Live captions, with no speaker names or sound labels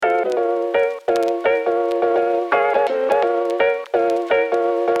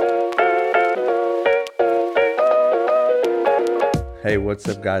Hey, what's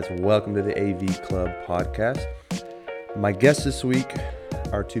up, guys? Welcome to the AV Club podcast. My guests this week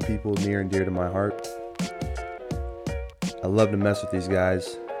are two people near and dear to my heart. I love to mess with these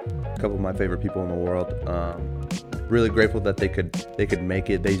guys. A couple of my favorite people in the world. Really grateful that they could make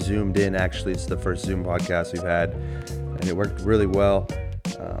it. They zoomed in. Actually, it's the first Zoom podcast we've had, and it worked really well.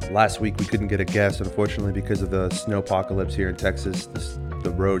 Last week we couldn't get a guest, unfortunately, because of the snow apocalypse here in Texas.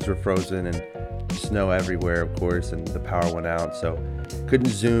 The roads were frozen and snow everywhere, of course, and the power went out. So couldn't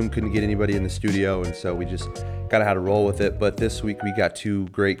Zoom, couldn't get anybody in the studio, and so we just kind of had to roll with it. But this week we got two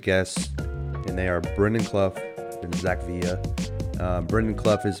great guests, and they are Brendon Clough and Zach Villa. Brendon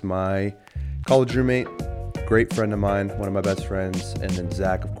Clough is my college roommate, great friend of mine, one of my best friends, and then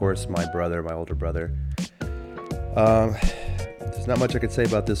Zach, of course, my brother, my older brother. There's not much I could say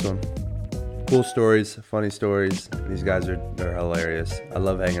about this one. Cool stories, funny stories. These guys they're hilarious. I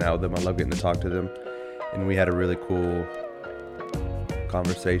love hanging out with them. I love getting to talk to them. And we had a really cool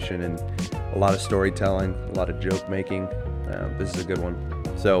conversation and a lot of storytelling, a lot of joke making. This is a good one.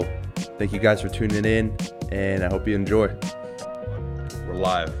 So thank you guys for tuning in, and I hope you enjoy. We're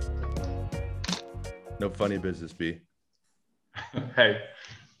live. No funny business, B. Hey,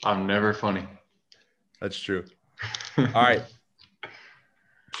 I'm never funny. That's true. All right.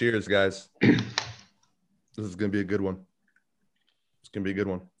 Cheers, guys. This is going to be a good one. It's going to be a good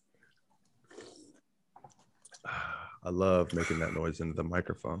one. I love making that noise into the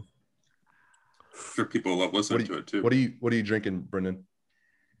microphone. Sure, people love listening to it too. What are you drinking, Brendon?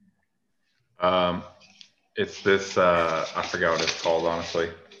 It's this, I forgot what it's called, honestly.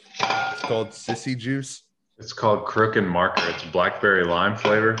 It's called Sissy Juice. It's called Crook and Marker. It's blackberry lime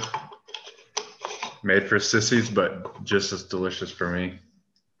flavor. Made for sissies, but just as delicious for me.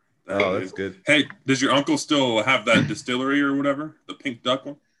 Oh, that's good. Hey, does your uncle still have that distillery or whatever? The Pink Duck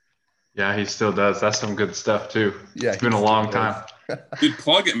one? Yeah, he still does. That's some good stuff too. Yeah, it's been a long time. Dude,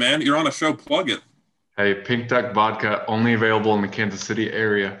 plug it, man. You're on a show. Plug it. Hey, Pink Duck vodka only available in the Kansas City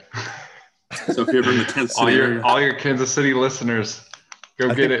area. So if you're ever in the Kansas City area, all your Kansas City listeners,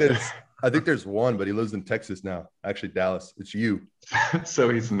 go get it. I think there's one, but he lives in Texas now. Actually, Dallas. It's you. So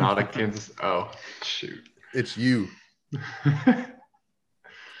he's not a Kansas. Oh, shoot. It's you.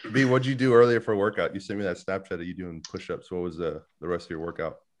 B, what'd you do earlier for a workout? You sent me that Snapchat of you doing push-ups. What was the rest of your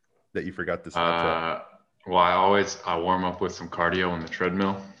workout that you forgot to Snapchat? Well, I warm up with some cardio on the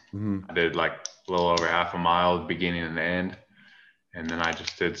treadmill. Mm-hmm. I did like a little over half a mile, beginning and end. And then I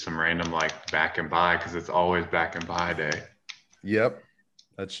just did some random like back and by because it's always back and by day. Yep,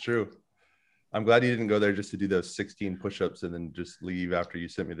 that's true. I'm glad you didn't go there just to do those 16 push-ups and then just leave after you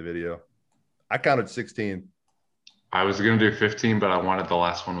sent me the video. I counted 16. I was going to do 15, but I wanted the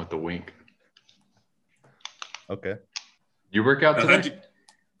last one with the wink. Okay. You work out today?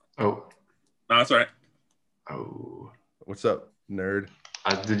 Oh. No, that's all right. Oh. What's up, nerd?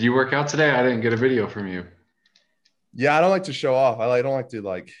 Did you work out today? I didn't get a video from you. Yeah, I don't like to show off. I don't like to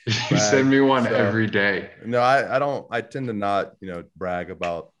like you send me one every day. No, I don't. I tend to not, brag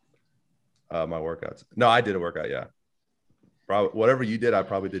about my workouts. No, I did a workout, yeah. Probably whatever you did, I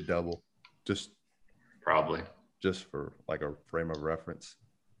probably did double. Probably. Just for like a frame of reference.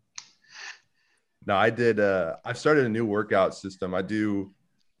 No, I did. I started a new workout system. I do,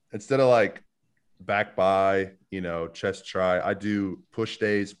 instead of like back by, chest try, I do push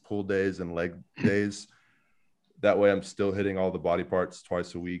days, pull days, and leg days. That way I'm still hitting all the body parts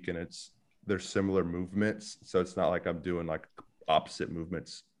twice a week, and they're similar movements. So it's not like I'm doing like opposite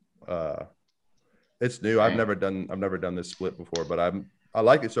movements. It's new. I've never done this split before, but I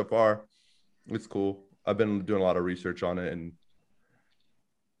like it so far. It's cool. I've been doing a lot of research on it, and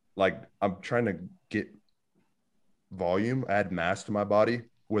like I'm trying to get volume, add mass to my body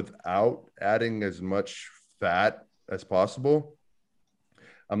without adding as much fat as possible.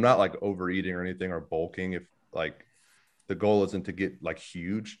 I'm not like overeating or anything or bulking. If like the goal isn't to get like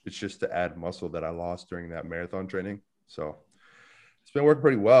huge, it's just to add muscle that I lost during that marathon training. So it's been working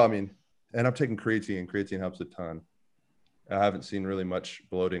pretty well. I mean, and I'm taking creatine, and creatine helps a ton. I haven't seen really much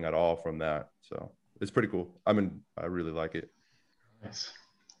bloating at all from that. So it's pretty cool. I really like it. Nice.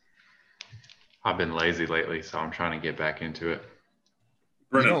 I've been lazy lately, so I'm trying to get back into it.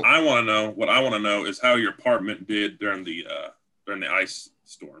 Brendon, what I want to know is how your apartment did during the ice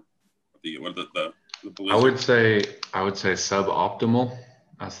storm. The blizzard. I would say suboptimal.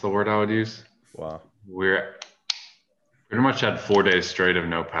 That's the word I would use. Wow. We're pretty much had 4 days straight of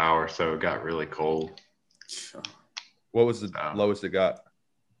no power, so it got really cold. What was the lowest it got?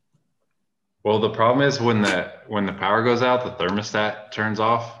 Well, the problem is when the power goes out, the thermostat turns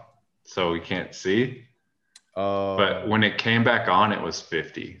off, so we can't see. But when it came back on, it was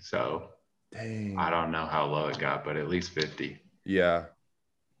 50. So dang. I don't know how low it got, but at least 50. Yeah.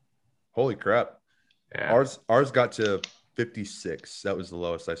 Holy crap. Yeah. Ours got to 56. That was the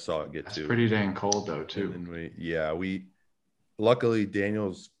lowest I saw it get That's to. pretty dang cold though, too. And we luckily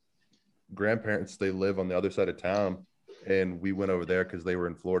Daniel's grandparents, they live on the other side of town, and we went over there because they were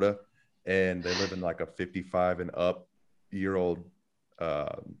in Florida, and they live in like a 55 and up year old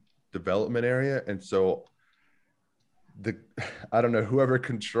development area. And so I don't know, whoever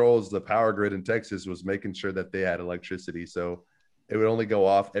controls the power grid in Texas was making sure that they had electricity. So it would only go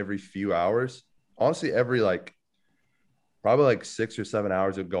off every few hours. Honestly, every probably like 6 or 7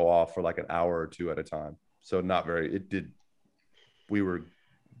 hours it would go off for like an hour or two at a time. So not very, we were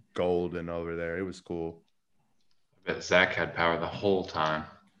golden over there. It was cool. I bet Zach had power the whole time.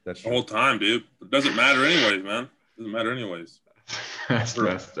 That's the whole time, dude. It doesn't matter anyways, man. Doesn't matter anyways. That's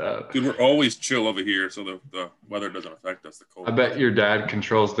messed up. Dude, we're always chill over here, so the weather doesn't affect us. The cold. I bet your dad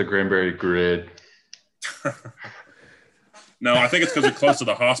controls the Granbury grid. No, I think it's because we're close to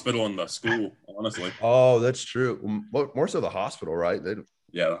the hospital and the school, honestly. Oh, that's true. More so the hospital, right?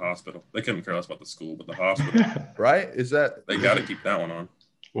 Yeah, the hospital. They couldn't care less about the school, but the hospital. Right? Is that? They got to keep that one on.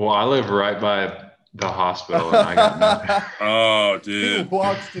 Well, I live right by the hospital, and I got nothing. Oh, dude. He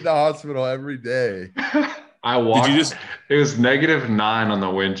walks to the hospital every day. I walked. Did you just? It was -9 on the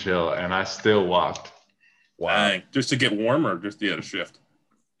wind chill, and I still walked. Wow. Dang. Just to get warm, or just to shift?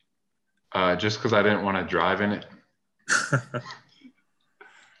 Just because I didn't want to drive in it.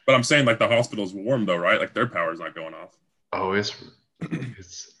 But I'm saying, like, the hospital's warm though, right? Like, their power's not going off. Oh, it's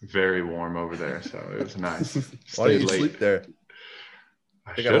very warm over there, so it was nice. Why don't you sleep there?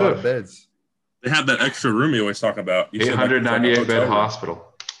 They got a lot of beds. They have that extra room you always talk about. 898 bed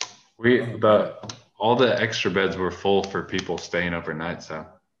hospital. All the extra beds were full for people staying overnight. So,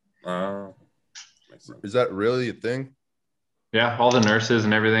 is that really a thing? Yeah, all the nurses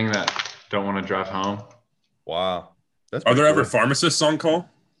and everything that don't want to drive home. Wow. Are there ever pharmacists on call?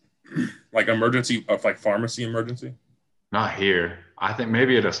 Like emergency, like pharmacy emergency? Not here. I think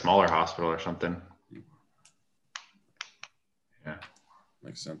maybe at a smaller hospital or something. Yeah.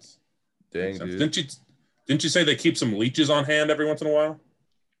 Makes sense. Dang, dude. Didn't you say they keep some leeches on hand every once in a while?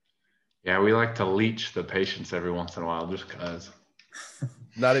 Yeah, we like to leech the patients every once in a while just because.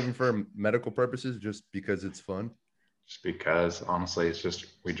 Not even for medical purposes, just because it's fun? Just because, honestly, it's just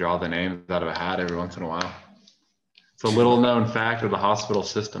we draw the names out of a hat every once in a while. It's a little known fact of the hospital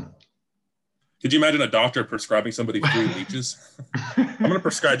system. Could you imagine a doctor prescribing somebody 3 leeches? I'm going to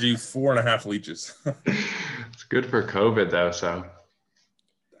prescribe you 4.5 leeches. It's good for COVID though, so.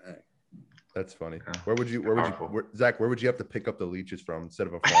 That's funny. Yeah. Zach, where would you have to pick up the leeches from instead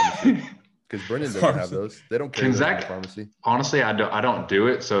of a pharmacy? Because Brendon doesn't have those. They don't carry those in the pharmacy. Honestly, I don't do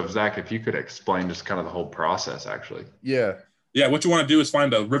it. So Zach, if you could explain just kind of the whole process, actually. Yeah. Yeah. What you want to do is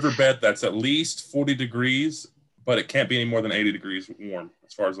find a riverbed that's at least 40 degrees, but it can't be any more than 80 degrees warm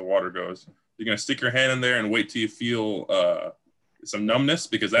as far as the water goes. You're going to stick your hand in there and wait till you feel some numbness,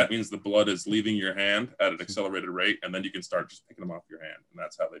 because that means the blood is leaving your hand at an accelerated rate. And then you can start just picking them off your hand. And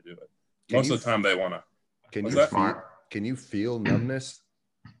that's how they do it. Most of the time they want to. Can you feel numbness?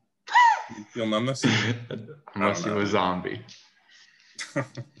 You feel numbness? Unless you're a zombie. I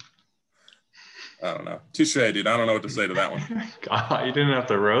don't know. Touche, dude. I don't know what to say to that one. God, you didn't have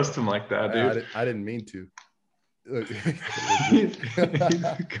to roast him like that, dude. I didn't mean to. He's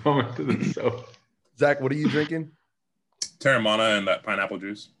going to the sofa. Zach, what are you drinking? Terramana and that pineapple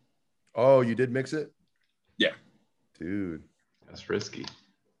juice. Oh, you did mix it? Yeah. Dude. That's risky.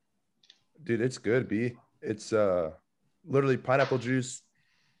 Dude, it's good, B. It's literally pineapple juice,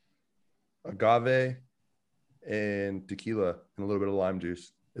 agave, and tequila, and a little bit of lime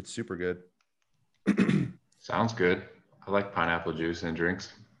juice. It's super good. Sounds good. I like pineapple juice in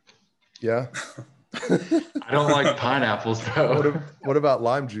drinks. Yeah. I don't like pineapples though. What about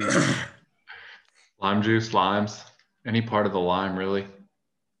lime juice? Lime juice, limes, any part of the lime really,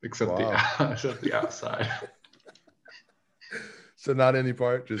 except the outside. So not any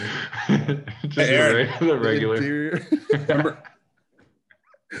part, just the regular. Remember,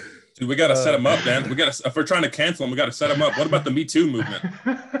 dude, we got to set them up, man. If we're trying to cancel them, we got to set them up. What about the Me Too movement?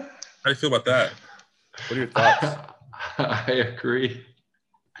 How do you feel about that? What are your thoughts? I agree.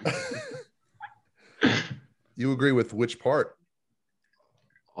 You agree with which part?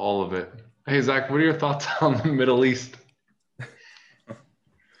 All of it. Hey, Zach, what are your thoughts on the Middle East?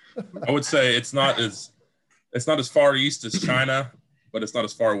 I would say it's not as far east as China, but it's not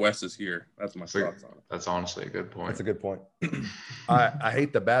as far west as here. That's my thoughts on it. That's honestly a good point. That's a good point. I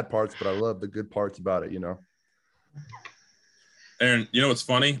hate the bad parts, but I love the good parts about it, you know. And you know what's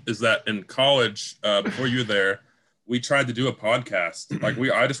funny is that in college, before you were there, we tried to do a podcast. Like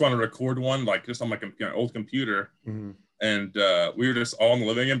I just want to record one, like just on my old computer, mm-hmm. and we were just all in the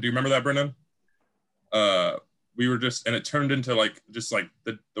living room. Do you remember that, Brendon? We were just, and it turned into like just like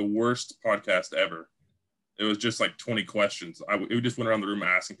the worst podcast ever. It was just like 20 questions. We just went around the room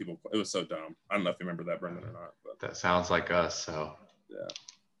asking people. It was so dumb. I don't know if you remember that, Brendon, or not. But that sounds like us. So yeah.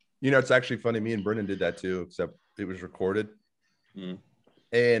 You know, it's actually funny. Me and Brendon did that too, except it was recorded. Mm.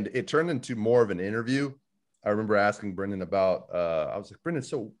 And it turned into more of an interview. I remember asking Brendon about, I was like, Brendon,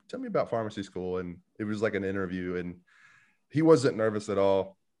 so tell me about pharmacy school. And it was like an interview, and he wasn't nervous at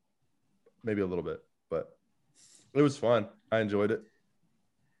all. Maybe a little bit, but it was fun. I enjoyed it.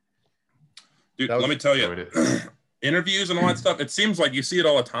 Dude, let me tell you, interviews and all that stuff, it seems like you see it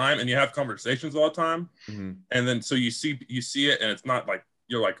all the time and you have conversations all the time. Mm-hmm. And then so you see it and it's not like,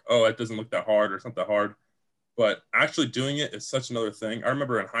 you're like, oh, it doesn't look that hard or it's not that hard. But actually doing it is such another thing. I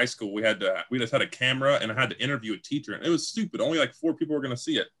remember in high school, we just had a camera and I had to interview a teacher, and it was stupid. Only like 4 people were going to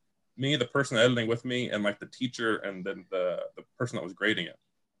see it. Me, the person editing with me, and like the teacher, and then the person that was grading it.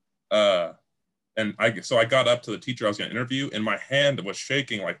 And I got up to the teacher I was going to interview, and my hand was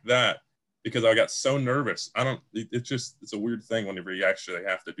shaking like that because I got so nervous. It's a weird thing whenever you actually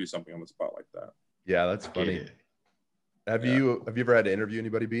have to do something on the spot like that. Yeah, that's funny. Have you ever had to interview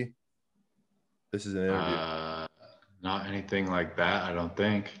anybody, B? This is an interview. Not anything like that, I don't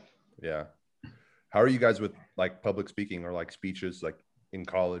think. Yeah. How are you guys with like public speaking or like speeches, like in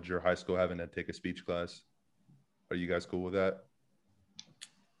college or high school, having to take a speech class? Are you guys cool with that?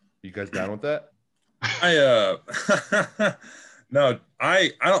 Are you guys down with that? No,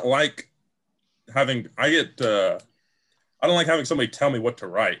 I don't like having, I don't like having somebody tell me what to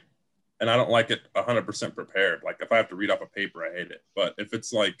write, and I don't like it 100% prepared. Like if I have to read off a paper, I hate it. But if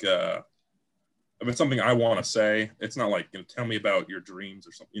it's like, if it's something I want to say, it's not like, tell me about your dreams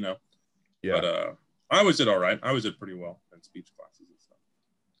or something, Yeah. But I always did all right. I always did pretty well in speech classes and stuff.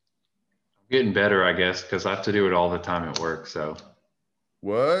 I'm getting better, I guess, because I have to do it all the time at work. So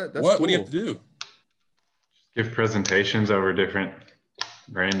what? That's what? Cool. What do you have to do? Give presentations over different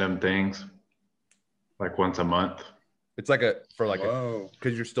random things, like once a month. It's like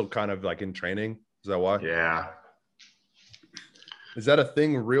because you're still kind of like in training. Is that why? Yeah. Is that a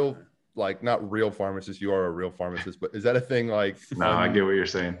thing? Real, like not real pharmacist. You are a real pharmacist, but is that a thing? Like, no, I get what you're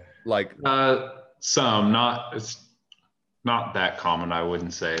saying. Like, it's not that common, I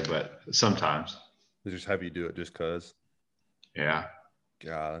wouldn't say, but sometimes they just have you do it just cause. Yeah.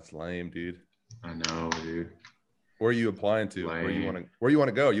 God, that's lame, dude. I know, dude. Where are you applying to? Lame. Where you want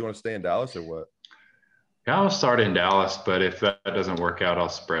to go? You want to stay in Dallas or what? Yeah, I'll start in Dallas, but if that doesn't work out, I'll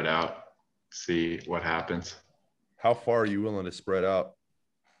spread out, see what happens. How far are you willing to spread out?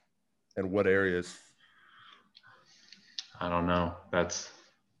 And what areas? I don't know.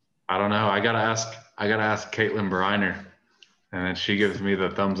 I don't know. I gotta ask Caitlin Briner, and then she gives me the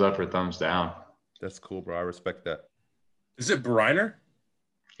thumbs up or thumbs down. That's cool, bro. I respect that. Is it Briner?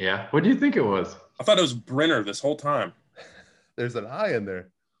 Yeah. What do you think it was? I thought it was Brenner this whole time. There's an I in there.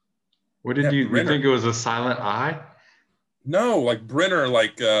 What did you think it was a silent I? No, like Brenner,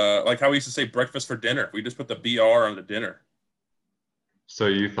 like how we used to say breakfast for dinner. We just put the BR on the dinner. So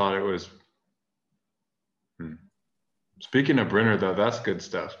you thought it was. Speaking of Brenner, though, that's good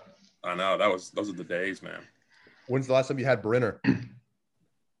stuff. I know, those are the days, man. When's the last time you had Brenner?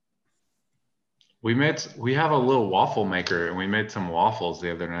 We have a little waffle maker, and we made some waffles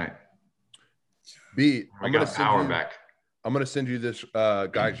the other night. I'm gonna send you this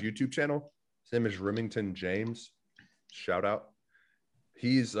guy's YouTube channel. His name is Remington James. Shout out.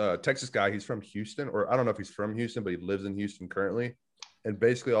 He's a Texas guy. He's from Houston, or I don't know if he's from Houston, but he lives in Houston currently. And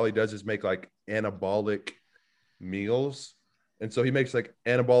basically all he does is make like anabolic meals. And so he makes like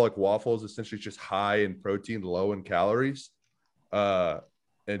anabolic waffles, essentially just high in protein, low in calories. And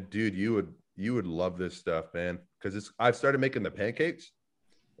dude, you would love this stuff, man. Because I've started making the pancakes.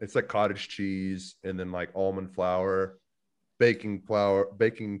 It's like cottage cheese and then like almond flour, baking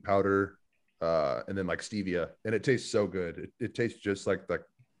powder, and then like stevia. And it tastes so good. It tastes just like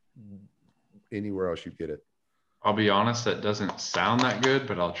anywhere else you get it. I'll be honest, that doesn't sound that good,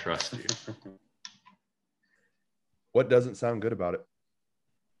 but I'll trust you. What doesn't sound good about it?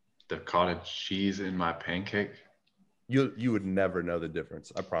 The cottage cheese in my pancake. You would never know the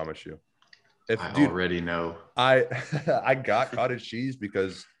difference. I promise you. Already know. I got cottage cheese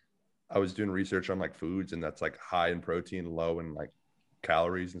because I was doing research on like foods, and that's like high in protein, low in like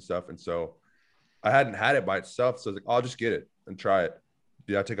calories and stuff. And so I hadn't had it by itself. So I was like, I'll just get it and try it.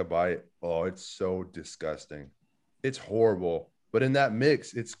 Dude, I take a bite. Oh, it's so disgusting. It's horrible. But in that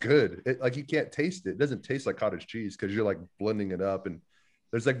mix, it's good. Like you can't taste it. It doesn't taste like cottage cheese because you're like blending it up, and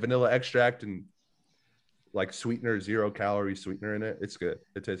there's like vanilla extract and like sweetener, 0 calorie sweetener in it. It's good.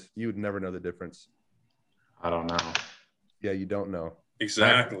 It tastes. You would never know the difference. I don't know. Yeah, you don't know.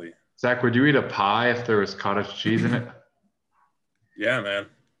 Exactly. Zach, would you eat a pie if there was cottage cheese in it? Yeah, man,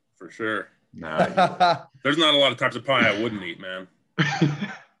 for sure. No. There's not a lot of types of pie I wouldn't eat, man.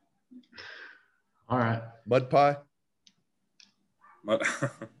 All right. Mud pie.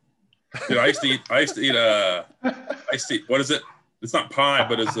 Dude, I used to eat. What is it? It's not pie,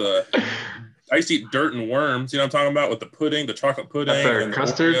 but it's I used to eat dirt and worms. You know what I'm talking about, with the pudding, the chocolate pudding, and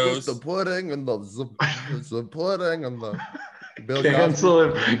custard, the pudding, and the pudding, and the Bill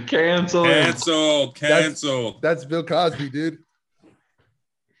cancel Cosby. him. Cancel him. Canceled. That's Bill Cosby, dude.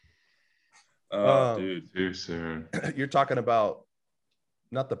 Dude, too soon. You're talking about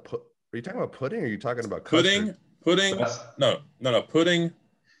not the put. Are you talking about pudding, or are you talking about pudding? custard? No. Pudding,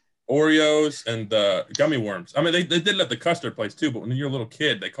 Oreos, and gummy worms. I mean, they did it at the custard place too. But when you're a little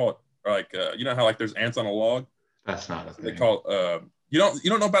kid, they call it like you know how like there's ants on a log. That's not a thing. They call it. You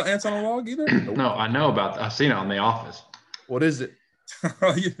don't know about ants on a log either? No, I know about. I've seen it on The Office. What is it?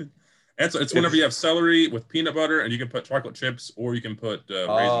 It's whenever you have celery with peanut butter, and you can put chocolate chips, or you can put raisins.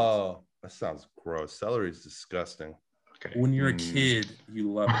 Oh, that sounds gross. Celery is disgusting. Okay. When you're a kid,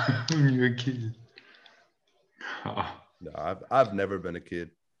 you love it. When you're a kid. No, I've never been a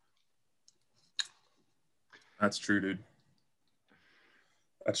kid. That's true, dude.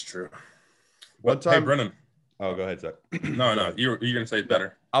 That's true. One time, hey, Brennan. Oh, go ahead, Zach. No, you're gonna say it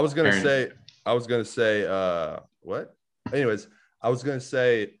better. I was gonna say. What? Anyways, I was gonna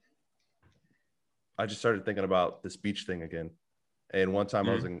say. I just started thinking about the speech thing again, and one time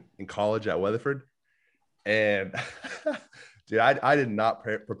I was in college at Weatherford, and dude, I did not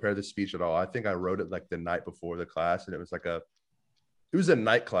prepare the speech at all. I think I wrote it like the night before the class, and it was a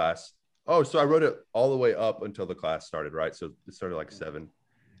night class. Oh, so I wrote it all the way up until the class started, right? So it started like 7.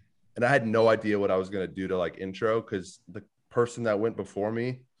 And I had no idea what I was going to do to like intro, because the person that went before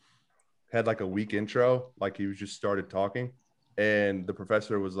me had like a weak intro. Like he was just started talking. And the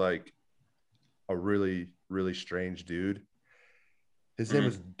professor was like a really, really strange dude. His name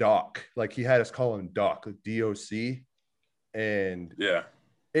was Doc. Like he had us call him Doc, like D-O-C. And yeah,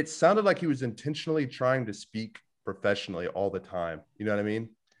 it sounded like he was intentionally trying to speak professionally all the time. You know what I mean?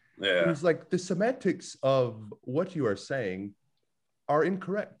 Yeah. It was like the semantics of what you are saying are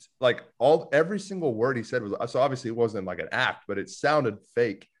incorrect. Like every single word he said was, so obviously it wasn't like an act, but it sounded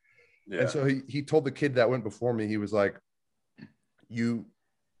fake. Yeah. And so he told the kid that went before me, he was like, you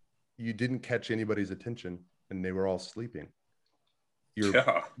didn't catch anybody's attention and they were all sleeping.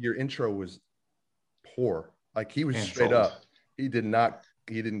 Your intro was poor. Like he was straight up. He didn't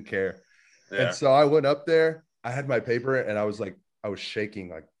care. Yeah. And so I went up there, I had my paper, and I was shaking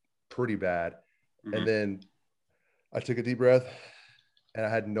like pretty bad. Mm-hmm. And then I took a deep breath, and I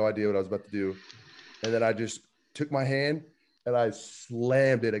had no idea what I was about to do. And then I just took my hand and I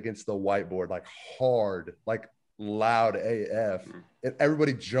slammed it against the whiteboard, like hard, like loud AF. Mm-hmm. And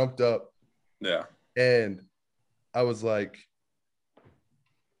everybody jumped up. Yeah. And I was like,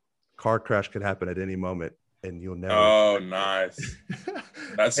 car crash could happen at any moment, and you'll never. Oh, nice.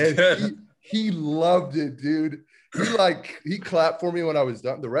 That's good. He loved it, dude. He clapped for me when I was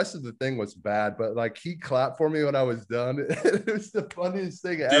done. The rest of the thing was bad, but like he clapped for me when I was done. It was the funniest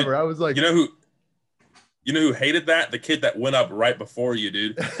thing ever. I was like, you know who hated that? The kid that went up right before you,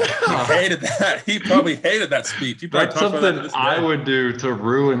 dude. He hated that. He probably hated that speech. That's something I would do to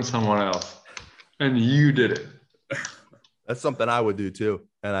ruin someone else, and you did it. That's something I would do too,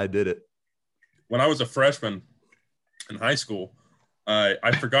 and I did it. When I was a freshman in high school,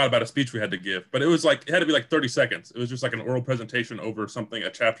 I forgot about a speech we had to give, but it had to be like 30 seconds. It was just like an oral presentation over a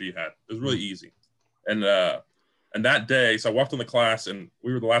chapter you had. It was really easy. And that day, so I walked in the class and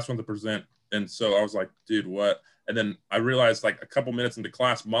we were the last one to present. And so I was like, dude, what? And then I realized like a couple minutes into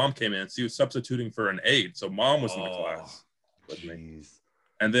class, mom came in. She was substituting for an aide. So mom was in the class with me.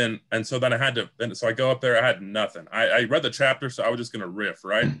 And so I go up there, I had nothing. I read the chapter, so I was just going to riff,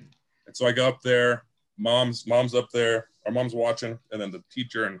 right? And so I go up there, mom's up there, our mom's watching, and then the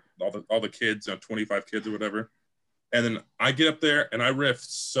teacher and all the kids, 25 kids or whatever. And then I get up there and I riff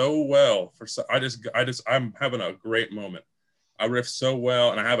so well I'm having a great moment. I riff so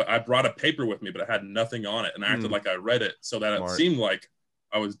well, and I brought a paper with me, but I had nothing on it, and I acted like I read it so that it seemed like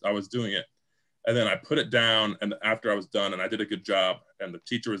I was doing it. And then I put it down, and after I was done, and I did a good job, and the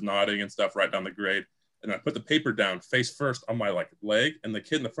teacher was nodding and stuff, right down the grade. And I put the paper down face first on my leg, and the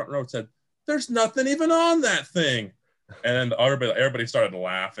kid in the front row said, "There's nothing even on that thing." And then everybody started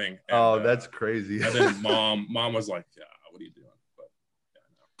laughing. And, that's crazy. And then mom was like, "Yeah, what are you doing?" But, yeah,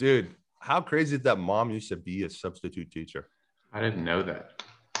 no. Dude, how crazy is that mom used to be a substitute teacher? I didn't know that.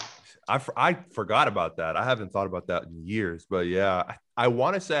 I forgot about that. I haven't thought about that in years, but yeah, I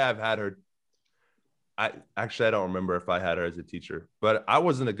want to say I've I don't remember if I had her as a teacher, but I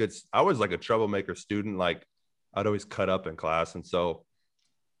was like a troublemaker student. Like I'd always cut up in class. And so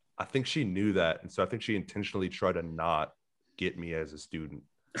I think she knew that. And so I think she intentionally tried to not get me as a student.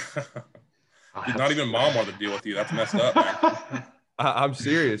 Dude, not even mom wanted to deal with you. That's messed up, man. I'm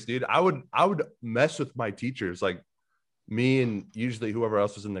serious, dude. I would mess with my teachers, like me and usually whoever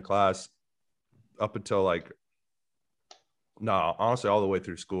else was in the class up until like, no, honestly, all the way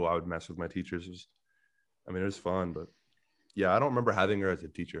through school, I would mess with my teachers. It was fun, but yeah, I don't remember having her as a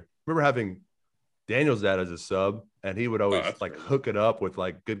teacher. I remember having Daniel's dad as a sub, and he would always like crazy. Hook it up with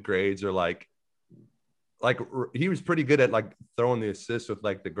like good grades or like he was pretty good at like throwing the assists with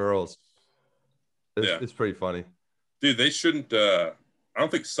like the girls. It's pretty funny. Dude, they shouldn't. I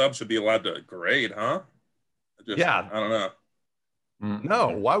don't think subs should be allowed to grade, huh? Yeah, I don't know.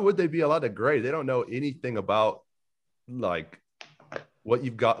 No, why would they be allowed to grade? They don't know anything about like what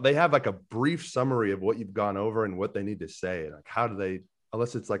you've got. They have like a brief summary of what you've gone over and what they need to say. Like, how do they?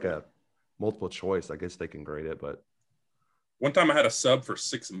 Unless it's like a multiple choice, I guess they can grade it. But one time I had a sub for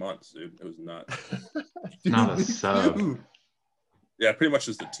 6 months, dude. It was nuts. Dude, not a sub. Too. Yeah, pretty much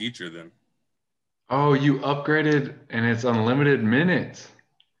just a teacher then. Oh, you upgraded and it's unlimited minutes.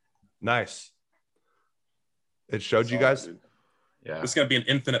 Nice. It showed you guys? Dude. Yeah. This is going to be an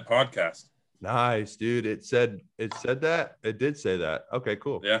infinite podcast. Nice, dude. It said that? It did say that. Okay,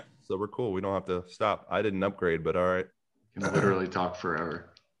 cool. Yeah. So we're cool. We don't have to stop. I didn't upgrade, but all right. You can literally talk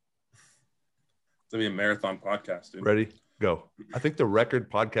forever. It's going to be a marathon podcast, dude. Ready? Go. I think the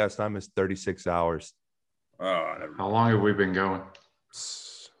record podcast time is 36 hours. Oh, how long have we been going?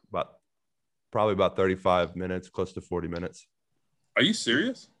 Probably about 35 minutes, close to 40 minutes. Are you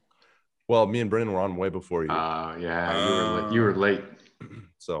serious? Well, me and Brendon were on way before you. Yeah, you were late.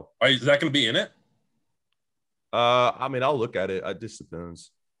 So is that going to be in it? I'll look at it. It just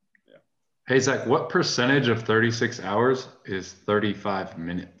depends. Yeah. Hey, Zach, what percentage of 36 hours is 35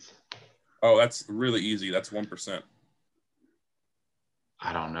 minutes? Oh, that's really easy. That's 1%.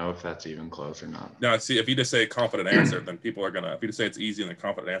 I don't know if that's even close or not. No, see, if you just say a confident answer, then people are gonna. If you just say it's easy and a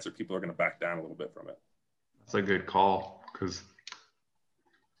confident answer, people are gonna back down a little bit from it. That's a good call because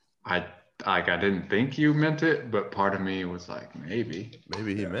I didn't think you meant it, but part of me was like, maybe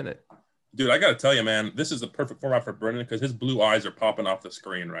he meant it. Dude, I gotta tell you, man, this is the perfect format for Brendon because his blue eyes are popping off the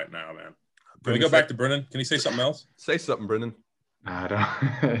screen right now, man. Can we go back to Brendon? Can you say something else? Say something, Brendon. I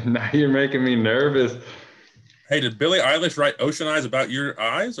don't. Now you're making me nervous. Hey, did Billie Eilish write Ocean Eyes about your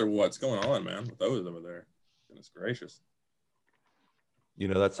eyes or what's going on, man, with those over there? Goodness gracious. You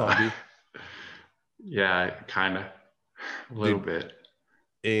know that song, dude? Yeah, kind of. A little bit.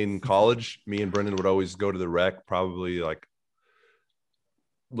 In college, me and Brendon would always go to the rec, probably like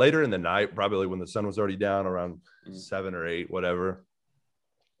later in the night, probably when the sun was already down around 7 or 8, whatever.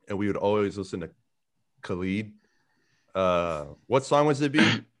 And we would always listen to Khalid. What song was it, B?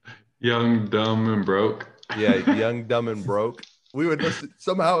 Young, Dumb, and Broke. Yeah, Young, Dumb, and Broke. We would listen.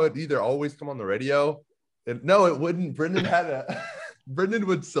 Somehow it'd either always come on the radio. And no, it wouldn't. Brendon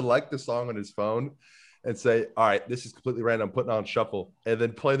would select the song on his phone and say, all right, this is completely random. I'm putting on shuffle. And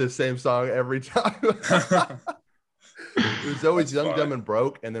then play the same song every time. It was always Young, Dumb, and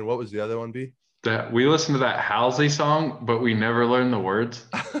Broke. And then what was the other one, B? That we listened to that Halsey song, but we never learned the words.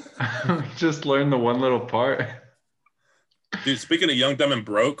 Just learned the one little part. Dude, speaking of Young, Dumb, and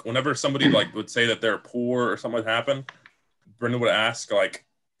Broke, whenever somebody like would say that they're poor or something would happen, Brendon would ask, like,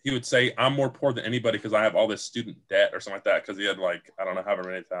 he would say, I'm more poor than anybody because I have all this student debt or something like that because he had, like, I don't know, however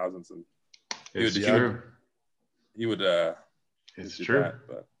many thousands. And it's true. He would it's true. That,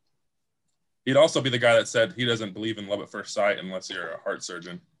 but he'd also be the guy that said he doesn't believe in love at first sight unless you're a heart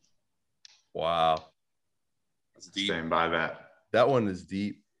surgeon. Wow. That's deep. Stand by that. That one is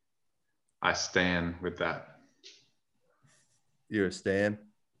deep. I stand with that. You're a stan?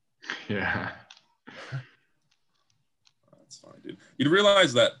 Yeah. That's funny, dude. You'd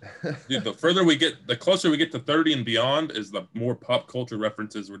realize that, dude, the closer we get to 30 and beyond is the more pop culture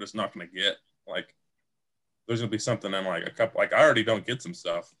references we're just not going to get. Like, there's going to be something in like a couple, like I already don't get some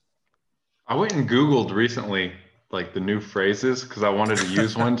stuff. I went and Googled recently, like the new phrases, because I wanted to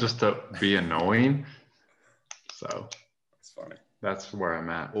use one just to be annoying. So. That's funny. That's where I'm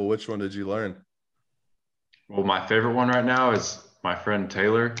at. Well, which one did you learn? Well, my favorite one right now is my friend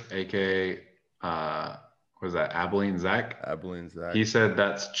Taylor, aka was that Abilene Zach? Abilene Zach. He said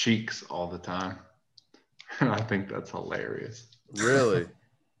that's cheeks all the time. I think that's hilarious. Really?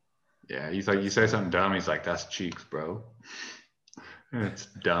 Yeah, he's like, you say something dumb, he's like, that's cheeks, bro. And it's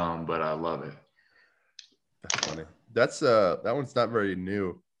dumb, but I love it. That's funny. That's that one's not very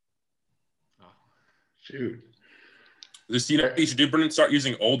new. Oh, shoot. Just, you know, you should do, Brendon, start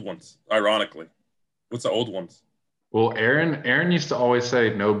using old ones, ironically. What's the old ones? Well, Aaron used to always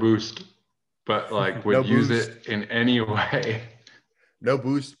say no boost, but like No would use boost. it in any way. No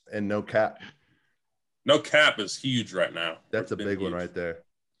boost and no cap. No cap is huge right now. That's a big one right there.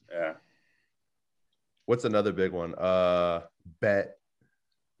 Yeah. What's another big one? Bet.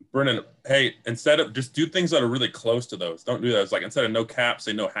 Brendon, hey, instead of just do things that are really close to those. Don't do that. It's like instead of no cap,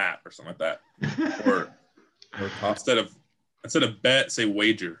 say no hat or something like that. Or No top. instead of bet, say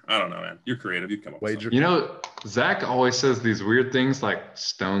wager. I don't know, man. You're creative. You come up with Wager. something. You know, Zach always says these weird things like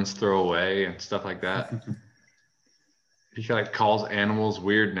stones throw away and stuff like that. He like calls animals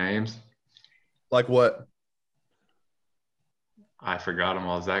weird names. Like what? I forgot them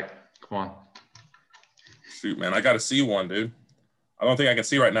all. Zach, come on. Shoot, man. I got to see one, dude. I don't think I can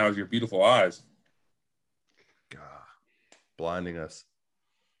see right now with your beautiful eyes. God, blinding us.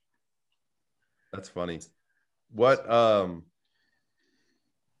 That's funny. What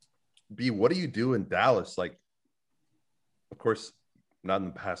B, what do you do in Dallas? Like, of course, not in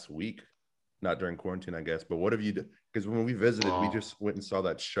the past week, not during quarantine, I guess, but what have you done? Because when we visited, we just went and saw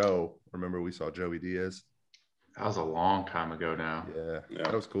that show. Remember, we saw Joey Diaz. That was a long time ago now. Yeah.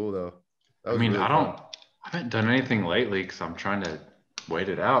 That was cool though. That was I mean, really I haven't done anything lately because I'm trying to wait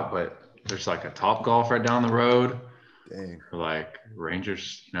it out, but there's like a Top Golf right down the road. Dang. Like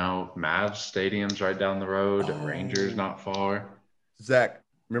Rangers, Mavs stadium's right down the road. Oh. Rangers not far. Zach,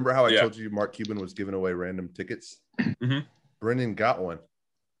 remember how I told you Mark Cuban was giving away random tickets? Mm-hmm. Brendon got one.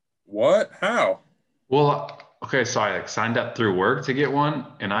 What? How? Well, okay, so I like signed up through work to get one,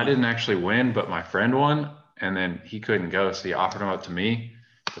 and I didn't actually win, but my friend won, and then he couldn't go, so he offered him up to me,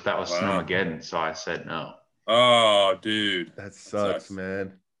 but that was Snowmageddon, so I said no. Oh, dude, that sucks,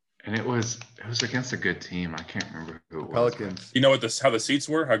 man. And it was against a good team. I can't remember who it was. Pelicans. You know how the seats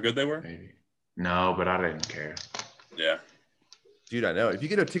were? How good they were? Maybe. No, but I didn't care. Yeah. Dude, I know. If you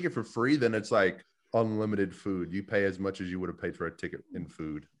get a ticket for free, then it's like unlimited food. You pay as much as you would have paid for a ticket in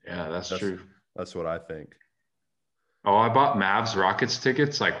food. Yeah, that's true. That's what I think. Oh, I bought Mavs Rockets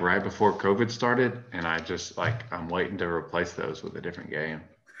tickets like right before COVID started, and I just I'm waiting to replace those with a different game.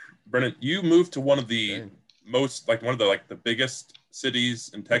 Brendon, you moved to one of the the biggest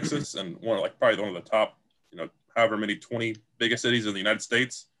cities in Texas, and probably one of the top, however many 20 biggest cities in the United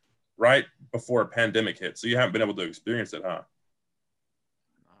States, right before a pandemic hit. So you haven't been able to experience it, huh?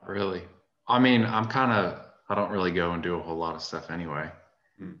 Not really. I mean, I don't really go and do a whole lot of stuff anyway.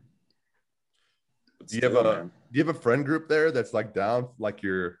 Do you have a friend group there that's like down, like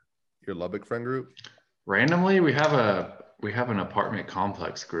your Lubbock friend group? Randomly, we have an apartment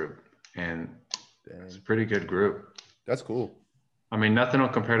complex group, and it's a pretty good group. That's cool. I mean, nothing will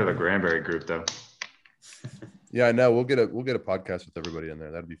compare to the Granbury group, though. Yeah, I know. We'll get a podcast with everybody in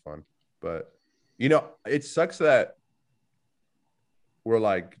there. That'd be fun. But it sucks that we're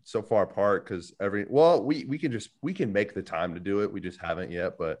like so far apart because we can make the time to do it. We just haven't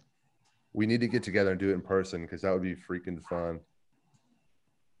yet, but we need to get together and do it in person because that would be freaking fun.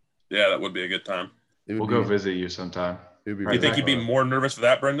 Yeah, that would be a good time. We'll go visit you sometime. Do you think you'd be more nervous for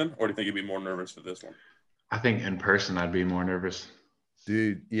that, Brendon, or do you think you'd be more nervous for this one? I think in person I'd be more nervous.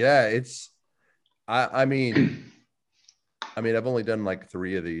 Dude, yeah, I mean, I've only done like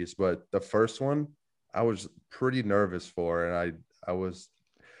 3 of these, but the first one I was pretty nervous for, and I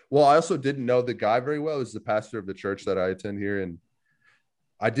also didn't know the guy very well. He's the pastor of the church that I attend here, and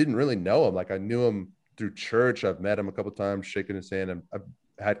I didn't really know him. Like I knew him through church. I've met him a couple of times, shaking his hand, and I've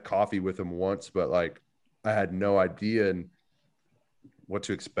had coffee with him once, but like I had no idea and what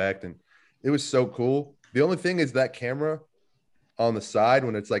to expect, and it was so cool. The only thing is that camera on the side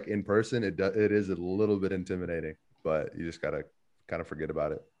when it's like in person, it is a little bit intimidating, but you just gotta kind of forget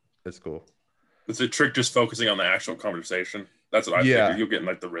about it. It's cool. It's a trick just focusing on the actual conversation. That's what I figured. You'll get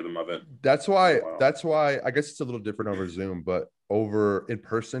like the rhythm of it. That's why I guess it's a little different over Zoom, but over in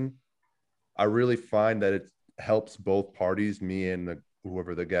person, I really find that it helps both parties, me and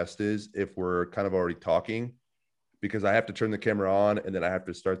whoever the guest is, if we're kind of already talking, because I have to turn the camera on and then I have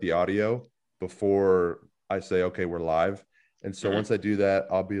to start the audio before I say, okay, we're live. And so once I do that,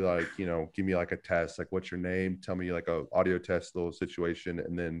 I'll be like, give me like a test, like what's your name? Tell me like a audio test little situation.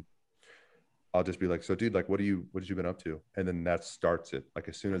 And then I'll just be like, so dude, like, what have you been up to? And then that starts it. Like,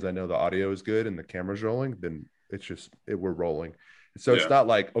 as soon as I know the audio is good and the camera's rolling, then we're rolling. So it's not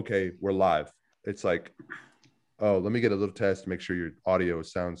like, okay, we're live. It's like, oh, let me get a little test to make sure your audio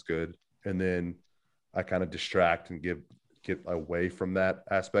sounds good. And then I kind of distract and get away from that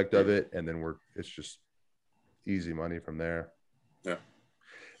aspect of it. And then it's just easy money from there. Yeah.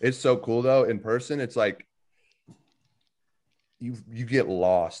 It's so cool though. In person, it's like you get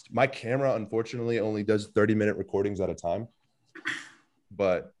lost. My camera, unfortunately, only does 30-minute recordings at a time.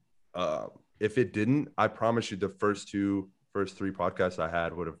 But if it didn't, I promise you the first three podcasts I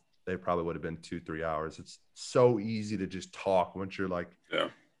had they probably would have been 2-3 hours. It's so easy to just talk once you're like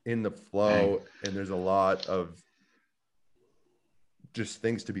in the flow. And there's a lot of just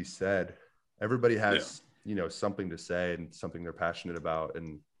things to be said. Everybody has, something to say and something they're passionate about,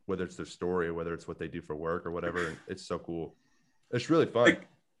 and whether it's their story or whether it's what they do for work or whatever. And it's so cool. It's really fun.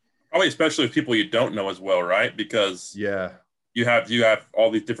 Probably especially with people you don't know as well, right? Because you have all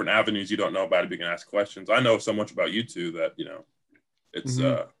these different avenues you don't know about if you can ask questions. I know so much about you two that,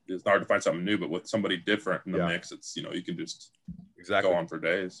 it's hard to find something new, but with somebody different in the mix, it's, you can just go on for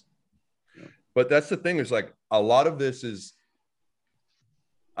days. Yeah. But that's the thing, is like a lot of this is,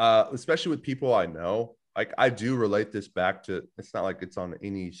 especially with people I know, like I do relate this back to, it's not like it's on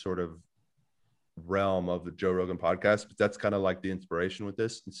any sort of realm of the Joe Rogan podcast, but that's kind of like the inspiration with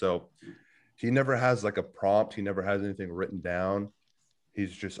this. And so he never has like a prompt. He never has anything written down.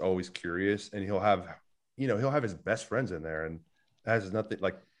 He's just always curious, and he'll have his best friends in there, and has nothing,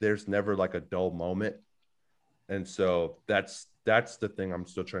 like there's never like a dull moment. And so that's the thing I'm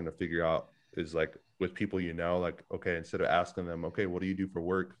still trying to figure out, is like with people, like, okay, instead of asking them, okay, what do you do for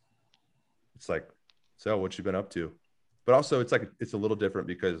work? It's like, so what you been up to? But also it's like, it's a little different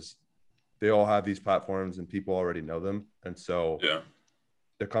because they all have these platforms and people already know them. And so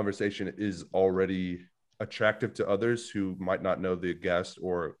the conversation is already attractive to others who might not know the guest,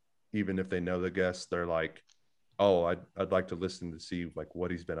 or even if they know the guest, they're like, oh, I'd like to listen to see like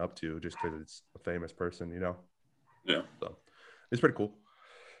what he's been up to, just because it's a famous person, Yeah. So it's pretty cool.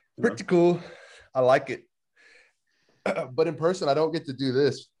 Pretty cool. I like it. But in person, I don't get to do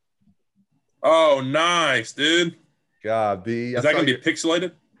this. Oh, nice, dude. God, B. Is that going to be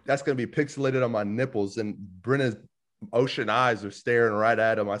pixelated? That's going to be pixelated on my nipples, and Brenna's ocean eyes are staring right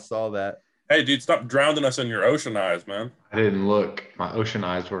at him. I saw that. Hey, dude, stop drowning us in your ocean eyes, man. I didn't look. My ocean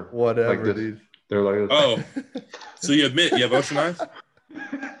eyes were whatever, like dude. They're like this. Oh, so you admit you have ocean eyes?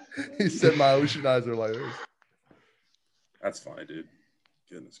 He said my ocean eyes are like this. That's funny, dude.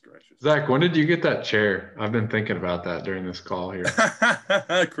 Goodness gracious. Zach, when did you get that chair? I've been thinking about that during this call here.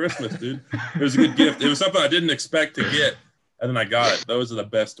 Christmas, dude. It was a good gift. It was something I didn't expect to get, and then I got it. Those are the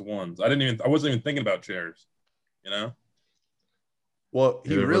best ones. I wasn't even thinking about chairs, Well,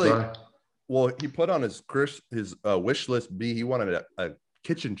 he put on his wish list B. He wanted a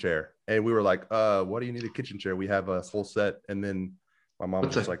kitchen chair, and we were like, what do you need a kitchen chair? We have a whole set. And then my mom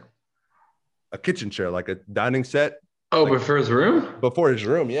was just like, a kitchen chair, like a dining set. Oh, like, but for his room? Before his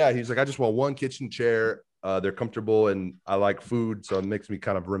room, yeah. He's like, I just want one kitchen chair. They're comfortable, and I like food, so it makes me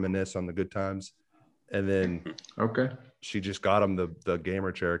kind of reminisce on the good times. And then she just got him the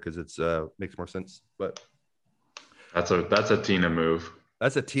gamer chair because it's makes more sense. But that's a Tina move.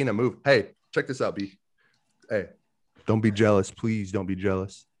 That's a Tina move. Hey, check this out, B. Hey, don't be jealous. Please don't be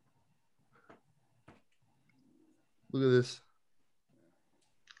jealous. Look at this.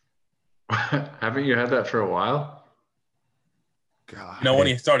 Haven't you had that for a while? God. When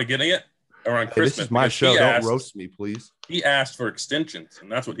he started getting it? Around Christmas. This is my show. Don't roast me, please. He asked for extensions,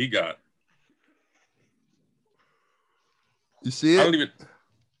 and that's what he got. You see it?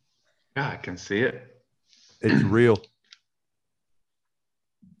 Yeah, I can see it. It's real.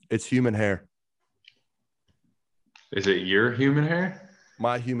 It's human hair. Is it your human hair?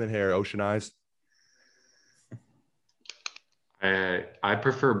 My human hair, ocean eyes. I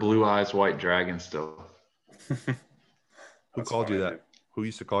prefer blue eyes, white dragon still. Who called you that? Who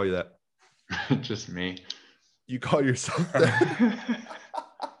used to call you that? Just me. You call yourself that?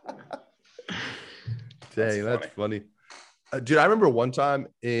 Dang, that's funny. Dude, I remember one time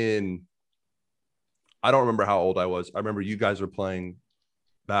I don't remember how old I was. I remember you guys were playing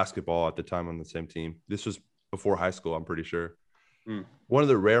basketball at the time on the same team. This was before high school, I'm pretty sure. One of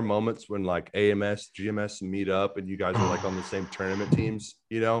the rare moments when like AMS, GMS meet up and you guys are like on the same tournament teams,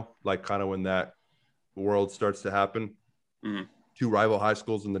 like kind of when that world starts to happen. Two rival high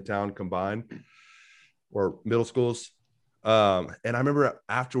schools in the town combined, or middle schools. And I remember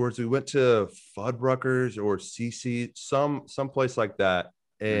afterwards we went to Fuddruckers or CC, some place like that.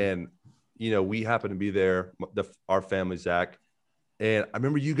 And, we happened to be there, our family, Zach. And I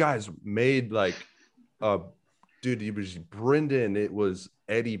remember you guys made like, dude, it was Brendon. It was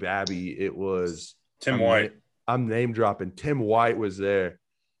Eddie Babby. It was Tim White. I'm name dropping. Tim White was there.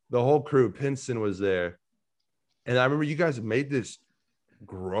 The whole crew, Pinson was there. And I remember you guys made this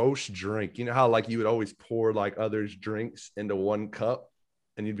gross drink. You know how like you would always pour like others' drinks into one cup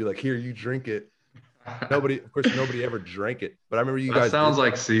and you'd be like, here, you drink it. Nobody ever drank it. But I remember you guys. That sounds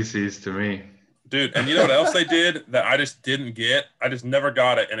like CC's to me. Dude, and you know what else they did that I just didn't get? I just never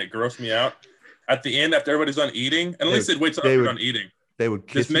got it, and it grossed me out. At the end, after everybody's done eating, and at least they'd wait till everybody's done eating. They would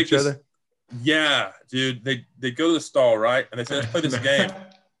kiss each other? Yeah, dude. They go to the stall, right? And they say, let's play this game.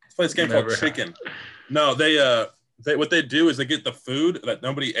 Let's play this game called Chicken. No, they what they do is they get the food that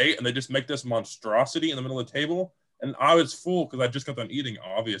nobody ate and they just make this monstrosity in the middle of the table. And I was full because I just got done eating,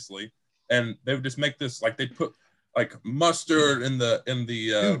 obviously. And they would just make this like they put like mustard in the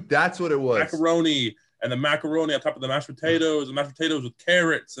Dude, that's what it was. Macaroni, and the macaroni on top of the mashed potatoes, and mashed potatoes with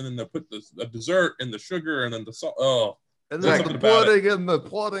carrots, and then they put the dessert and the sugar and then the salt. Oh, and then the pudding and the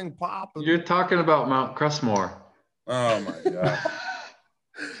pudding pop. You're talking about Mount Crushmore. Oh my god.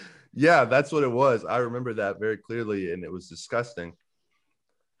 Yeah, that's what it was. I remember that very clearly, and it was disgusting.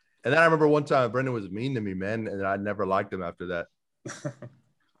 And then I remember one time Brendon was mean to me, man, and I never liked him after that.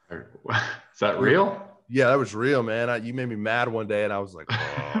 Is that real? Yeah, that was real, man. You made me mad one day, and I was like, "Oh,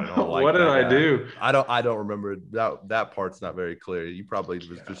 I don't like what did I do? I don't remember that part's not very clear. You probably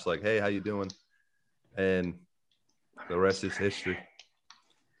was just like, "Hey, how you doing?" And the rest is history.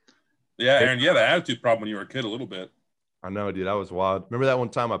 Yeah, Aaron, you had an attitude problem when you were a kid, a little bit. I know, dude. That was wild. Remember that one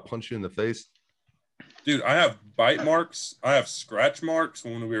time I punched you in the face? Dude, I have bite marks. I have scratch marks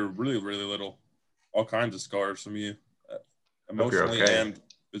when we were really, really little. All kinds of scars from you, emotionally and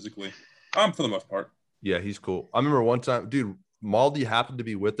physically. For the most part. Yeah, he's cool. I remember one time, dude, Maldi happened to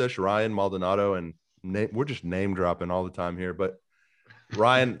be with us, Ryan Maldonado, and we're just name dropping all the time here, but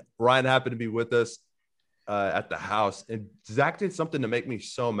Ryan happened to be with us at the house, and Zach did something to make me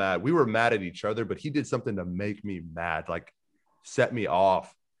so mad. We were mad at each other, but he did something to make me mad, like set me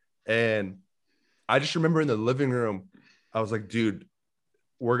off. And I just remember in the living room, I was like, dude,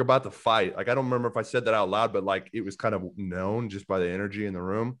 we're about to fight. Like, I don't remember if I said that out loud, but like it was kind of known just by the energy in the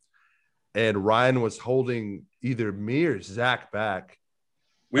room. And Ryan was holding either me or Zach back.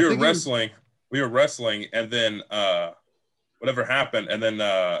 We were wrestling, and then whatever happened, and then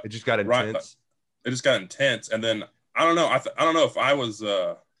it just got intense. It just got intense, and then I don't know. I don't know if I was.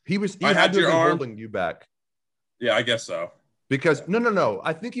 He had your arm holding you back. Yeah, I guess so. Because no.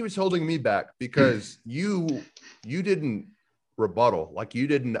 I think he was holding me back because you didn't rebuttal, like you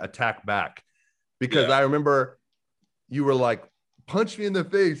didn't attack back. Because I remember you were like, punch me in the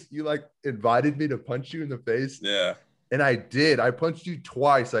face. You like invited me to punch you in the face. Yeah. And I did. I punched you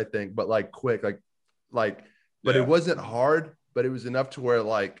twice, I think, but like quick, but it wasn't hard, but it was enough to where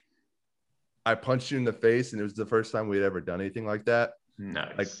like I punched you in the face, and it was the first time we had ever done anything like that.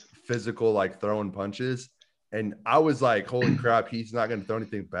 Nice. Like physical, like throwing punches. And I was like, holy crap, he's not going to throw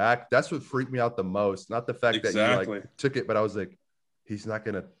anything back. That's what freaked me out the most. Not the fact that you like took it, but I was like, he's not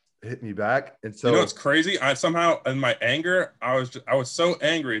going to hit me back. And so, you know what's crazy? I somehow, in my anger, I was so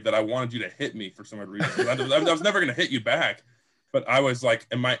angry that I wanted you to hit me for some reason. I was never going to hit you back, but I was like,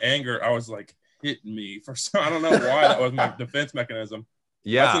 in my anger, I was like, hit me for some. I don't know why. That was my defense mechanism.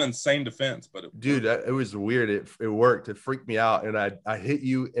 Yeah, that's an insane defense, but it was weird. It worked. It freaked me out, and I hit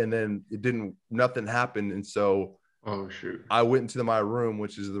you, and then nothing happened, and so shoot, I went into my room,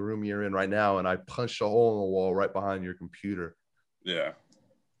 which is the room you're in right now, and I punched a hole in the wall right behind your computer. Yeah,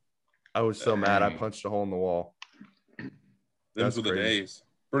 I was so mad. I punched a hole in the wall. Those were the days.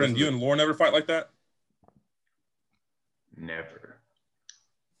 Brendon, you and Lauren ever fight like that? Never.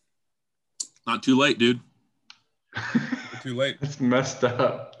 Not too late, dude. Too late. It's messed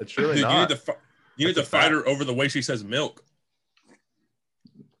up. It's really not. You need to fight her over the way she says milk.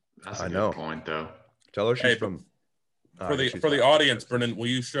 That's a good point, though. Tell her she's from. For the audience, Brendon, will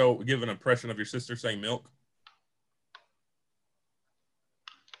you give an impression of your sister saying milk?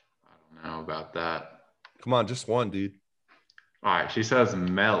 I don't know about that. Come on, just one, dude. All right, she says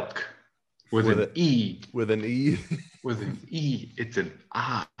milk with an E. With an E. With an E. It's an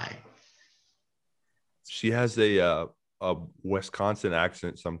I. She has a Wisconsin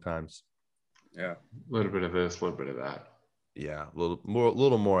accent sometimes. Yeah, a little bit of this, a little bit of that. Yeah, a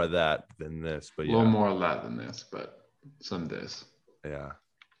little more of that than this, but a little more of that than this, but some this. Yeah,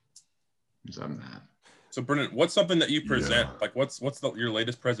 some that. So, Brendon, what's something that you present? Yeah. Like, what's your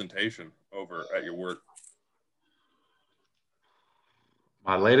latest presentation over at your work?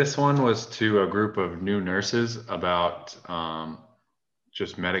 My latest one was to a group of new nurses about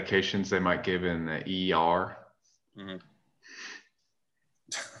just medications they might give in the ER. Mm-hmm.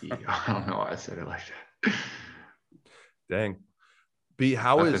 I don't know why I said it like that. Dang. B,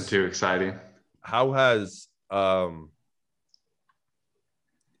 Nothing too exciting. How has I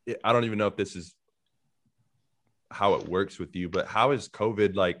don't even know if this is how it works with you, but how has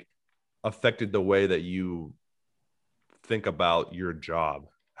COVID like affected the way that you think about your job?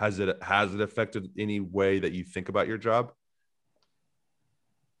 Has it affected any way that you think about your job?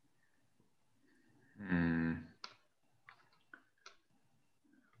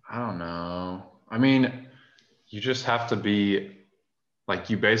 I don't know. I mean, you just have to be like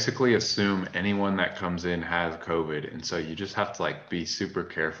you basically assume anyone that comes in has COVID. And so you just have to like be super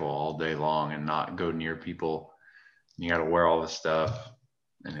careful all day long and not go near people. You got to wear all this stuff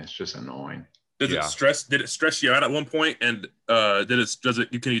and it's just annoying. Did it stress you out at one point? And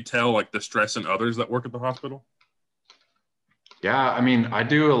can you tell like the stress in others that work at the hospital? Yeah. I mean, I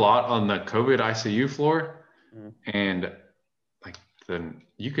do a lot on the COVID ICU floor and like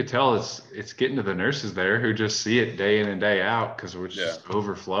you could tell it's getting to the nurses there who just see it day in and day out because we're just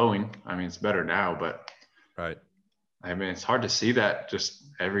overflowing. I mean, it's better now, but right. I mean, it's hard to see that just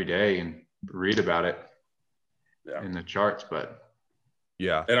every day and read about it in the charts, but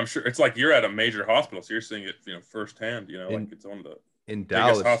yeah. And I'm sure it's like you're at a major hospital, so you're seeing it, firsthand. Like it's one of the in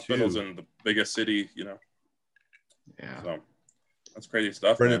biggest Dallas hospitals too. in the biggest city. Yeah. So that's crazy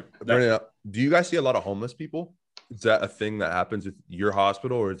stuff, Brendon, man. do you guys see a lot of homeless people? Is that a thing that happens with your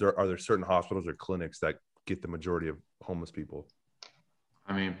hospital, or are there certain hospitals or clinics that get the majority of homeless people?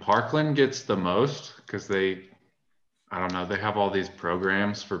 I mean, Parkland gets the most because I don't know, they have all these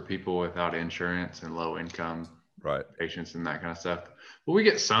programs for people without insurance and low income patients and that kind of stuff. But we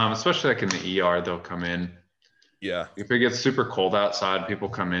get some, especially like in the ER, they'll come in. Yeah. If it gets super cold outside, people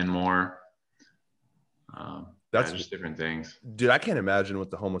come in more. That's just different things. Dude, I can't imagine what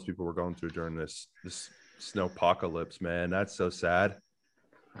the homeless people were going through during this snowpocalypse, man. That's so sad.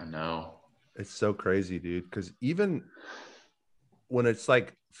 I know. It's so crazy, dude. Because even when it's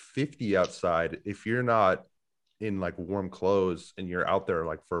like 50 outside, if you're not in like warm clothes and you're out there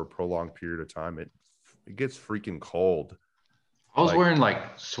like for a prolonged period of time, it gets freaking cold. I was wearing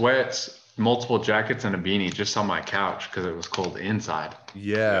like sweats, multiple jackets, and a beanie just on my couch because it was cold inside.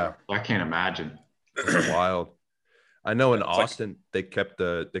 Yeah. I can't imagine. It's wild. I know in Austin they kept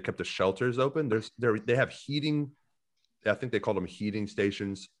the shelters open. They have heating. I think they called them heating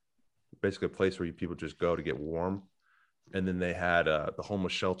stations. Basically, a place where people just go to get warm. And then they had the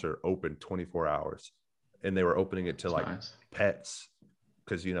homeless shelter open 24 hours, and they were opening it to pets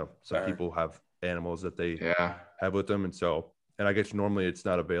because some people have animals that they have with them, and I guess normally it's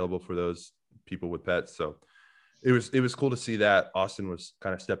not available for those people with pets. So it was cool to see that Austin was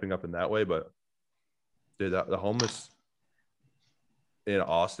kind of stepping up in that way. But dude, the homeless in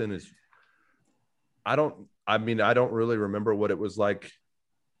Austin is, I don't really remember what it was like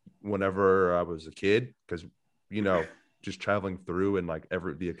whenever I was a kid, because just traveling through and like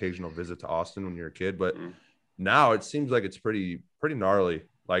the occasional visit to Austin when you're a kid. But now it seems like it's pretty gnarly.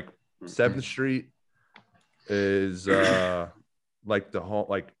 Like 7th Street is like the home,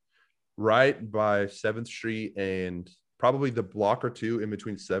 like right by 7th Street and probably the block or two in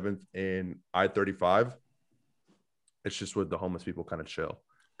between 7th and I-35. It's just where the homeless people kind of chill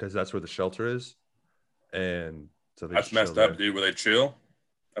because that's where the shelter is. And so that's messed up, dude. Where they chill?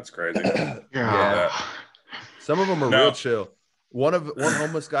 That's crazy. Yeah. Some of them are real chill. One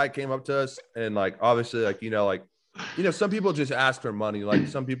homeless guy came up to us and like, obviously like, some people just ask for money. Like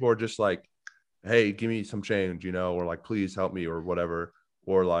some people are just like, hey, give me some change, or like, please help me or whatever.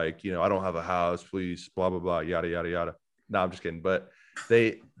 Or like, I don't have a house, please, blah, blah, blah, yada, yada, yada. No, I'm just kidding. But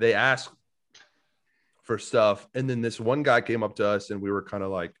they ask for stuff. And then this one guy came up to us and we were kind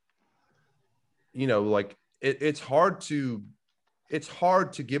of like, like it's hard to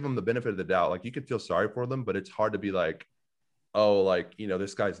give them the benefit of the doubt. Like you could feel sorry for them, but it's hard to be like, oh, like,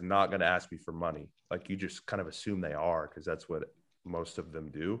 this guy's not going to ask me for money. Like you just kind of assume they are, because that's what most of them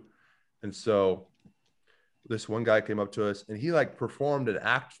do. And so this one guy came up to us and he like performed an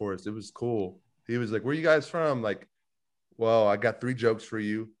act for us. It was cool. He was like, where are you guys from? Like, well, I got 3 jokes for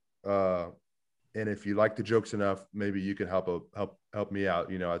you. And if you like the jokes enough, maybe you can help me out,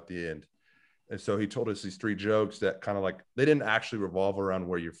 at the end. And so he told us these 3 jokes that kind of like, they didn't actually revolve around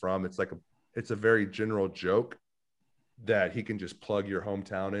where you're from. It's a very general joke that he can just plug your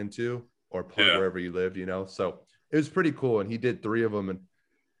hometown into or plug wherever you live, So it was pretty cool. And he did 3 of them. And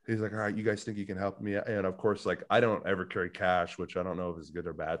he's like, all right, you guys think you can help me? And of course, like, I don't ever carry cash, which I don't know if it's a good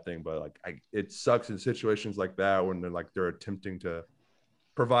or bad thing, but like, it sucks in situations like that when they're attempting to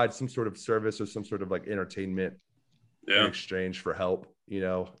provide some sort of service or some sort of like entertainment in exchange for help,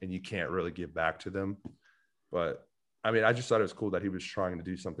 and you can't really give back to them. But I mean, I just thought it was cool that he was trying to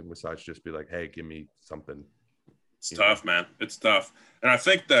do something besides just be like, hey, give me something. It's tough, man. It's tough. And I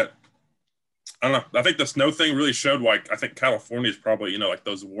think that, I don't know, I think the snow thing really showed why I think California is probably, like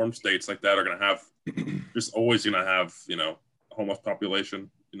those warm states like that are going to have, just always going to have, a homeless population,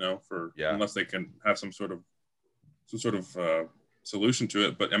 unless they can have some sort of solution to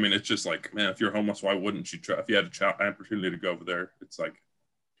it. But I mean, it's just like, man, if you're homeless, why wouldn't you try? If you had an opportunity to go over there, it's like,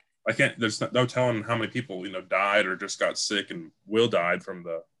 there's no telling how many people, died or just got sick and died from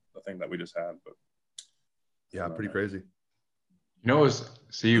the thing that we just had. But yeah, pretty crazy.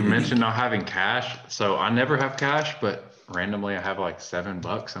 So you mentioned not having cash. So I never have cash, but randomly I have like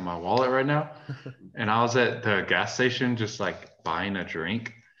 $7 in my wallet right now. And I was at the gas station just like buying a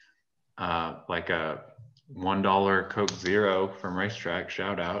drink, like a $1 Coke Zero from Racetrack,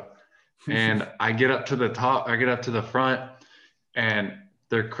 shout out. And I get up to the front, and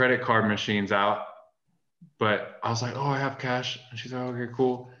their credit card machine's out. But I was like, oh, I have cash. And she's like, okay,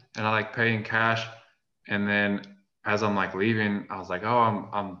 cool. And I like pay in cash. And then as I'm like leaving, I was like,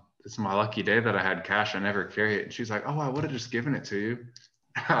 oh, this is my lucky day that I had cash. I never carry it. And she's like, oh, I would have just given it to you.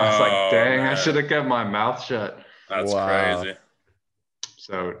 I was like, dang, man. I should have kept my mouth shut. That's crazy.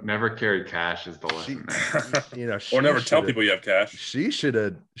 So never carry cash is the lesson. Or never tell people you have cash. She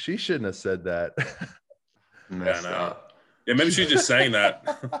shouldn't have said that. Yeah, maybe she's just saying that.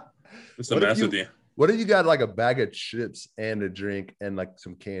 Just a mess with you. What if you got like a bag of chips and a drink and like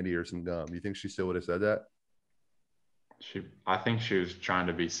some candy or some gum? You think she still would have said that? I think she was trying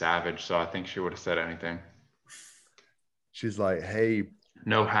to be savage, so I think she would have said anything. She's like, hey.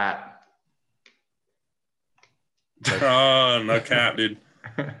 No hat. Oh, no cap, dude.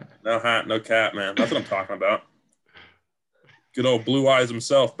 No hat, no cap, man. That's what I'm talking about. Good old Blue Eyes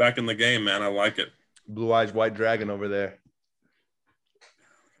himself back in the game, man. I like it. Blue Eyes White Dragon over there.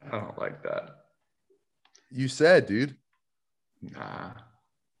 I don't like that. You said, dude. Nah.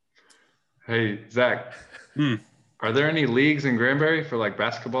 Hey, Zach. Are there any leagues in Granbury for like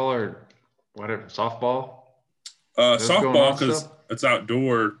basketball or whatever, softball? Softball, because it's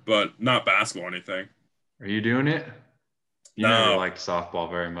outdoor, but not basketball or anything. Are you doing it? You never liked softball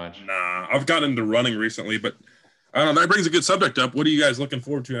very much. Nah, I've gotten into running recently, but I don't know. That brings a good subject up. What are you guys looking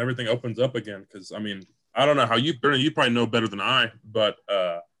forward to when everything opens up again? Because, I mean, I don't know how you probably know better than I, but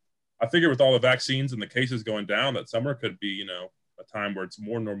I figure with all the vaccines and the cases going down, that summer could be, a time where it's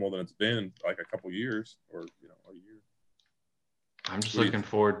more normal than it's been in like a couple years or, a year. I'm just looking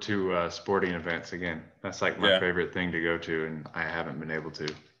forward to sporting events again. That's like my favorite thing to go to, and I haven't been able to.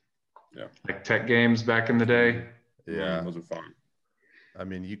 Yeah. Like tech games back in the day. Yeah. Those are fun. I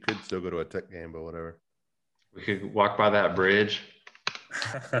mean, you could still go to a tech game, but whatever. We could walk by that bridge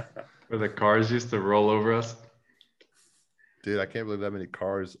where the cars used to roll over us. Dude, I can't believe that many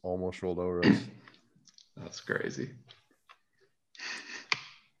cars almost rolled over us. That's crazy.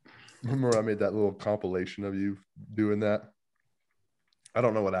 Remember I made that little compilation of you doing that? I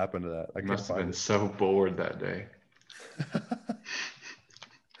don't know what happened to that. I must have been so bored that day.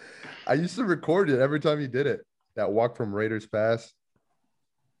 I used to record it every time you did it. That walk from Raiders Pass.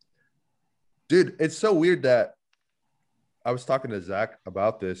 Dude, it's so weird that I was talking to Zach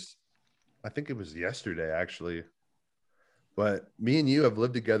about this. I think it was yesterday, actually. But me and you have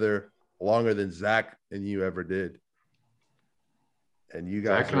lived together longer than Zach and you ever did. And you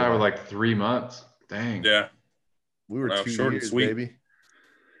guys. Zach and I were like 3 months. Dang. Yeah. We were 2 years, baby.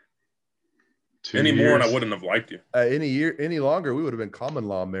 Any more and I wouldn't have liked you. Any longer, we would have been common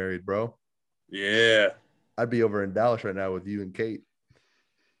law married, bro. Yeah. I'd be over in Dallas right now with you and Kate.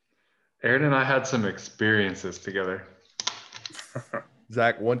 Aaron and I had some experiences together.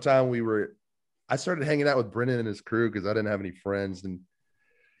 Zach, one time I started hanging out with Brendon and his crew because I didn't have any friends. And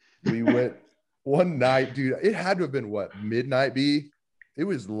we went one night, dude, it had to have been midnight B? It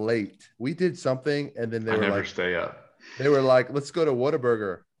was late. We did something and then they were like, stay up. They were like, let's go to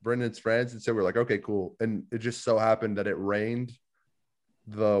Whataburger, Brendon's friends. And so we're like, okay, cool. And it just so happened that it rained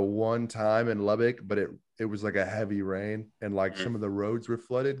the one time in Lubbock, but it was like a heavy rain and like some of the roads were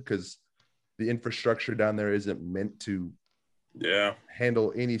flooded because the infrastructure down there isn't meant to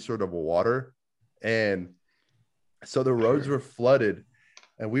handle any sort of water. And so the roads were flooded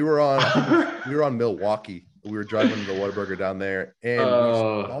and we were on Milwaukee. We were driving to the Whataburger down there and we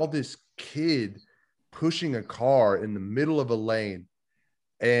saw this kid pushing a car in the middle of a lane.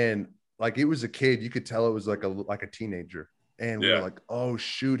 And like, it was a kid, you could tell it was like a teenager. And we were like, oh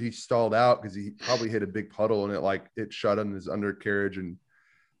shoot, he stalled out because he probably hit a big puddle and it shut on his undercarriage and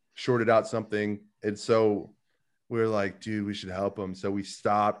shorted out something. And so we were like, dude, we should help him. So we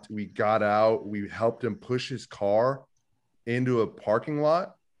stopped, we got out, we helped him push his car into a parking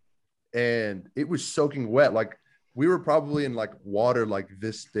lot. And it was soaking wet. Like we were probably in like water like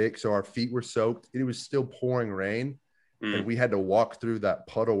this thick. So our feet were soaked. It was still pouring rain. And we had to walk through that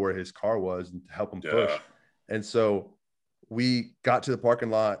puddle where his car was and help him push. And so we got to the parking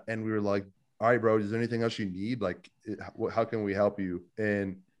lot and we were like, all right, bro, is there anything else you need? Like, how can we help you?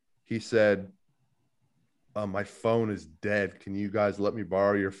 And he said, my phone is dead. Can you guys let me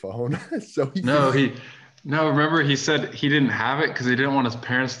borrow your phone? So remember he said he didn't have it because he didn't want his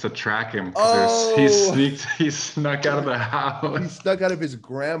parents to track him. He snuck out of the house. He snuck out of his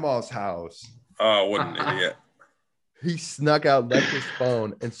grandma's house. Oh, what an idiot. he snuck out, left his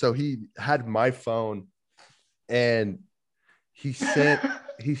phone, and so he had my phone, and he sent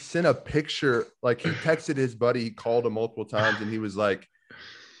a picture. Like, he texted his buddy, he called him multiple times, and he was like,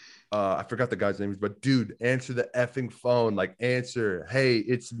 I forgot the guy's name, but dude, answer the effing phone. Like, answer. Hey,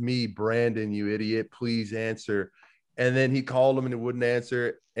 it's me, Brandon, you idiot. Please answer. And then he called him and he wouldn't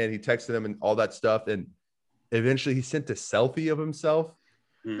answer. And he texted him and all that stuff. And eventually he sent a selfie of himself.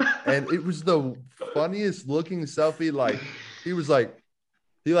 And it was the funniest looking selfie. Like, he was like,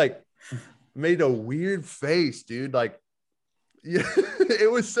 he like made a weird face, dude. Like, yeah,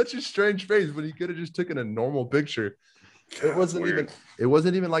 it was such a strange face, but he could have just taken a normal picture. It wasn't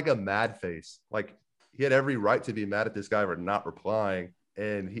even like a mad face. Like, he had every right to be mad at this guy for not replying.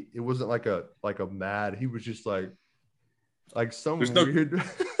 And it wasn't like a mad. He was just like some There's weird. No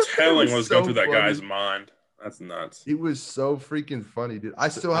telling what was so going through that funny. guy's mind. That's nuts. It was so freaking funny, dude. I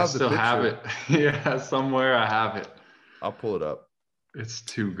still have the picture. Have it. Yeah, somewhere I have it. I'll pull it up. It's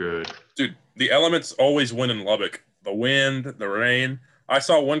too good. Dude, the elements always win in Lubbock. The wind, the rain. I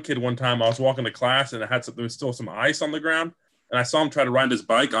saw one kid one time, I was walking to class and there was still some ice on the ground. And I saw him try to ride his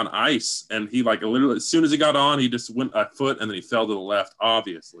bike on ice. And he literally, as soon as he got on, he just went a foot and then he fell to the left,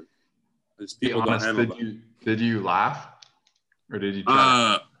 obviously. People don't handle that. Did you laugh? Or did you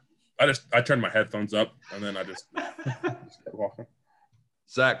try I turned my headphones up and then I just kept walking.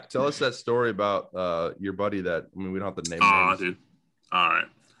 Zach, tell us that story about your buddy that, I mean, we don't have to name names. Dude. All right.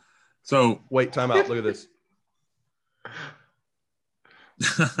 So. Wait, time out. Look at this.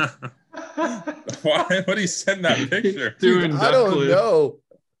 Why would he send that picture? Dude, I don't know.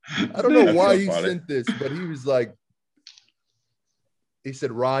 I don't know why he sent this, but he was like, he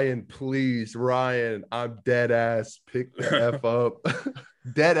said, Ryan, please, Ryan, I'm dead ass. Pick the F up.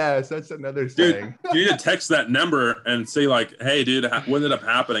 Dead ass. That's another saying. Dude, you need to text that number and say, like, hey, dude, what ended up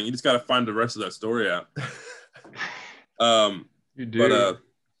happening? You just got to find the rest of that story out. You do. But,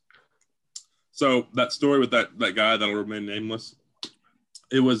 so that story with that guy that'll remain nameless,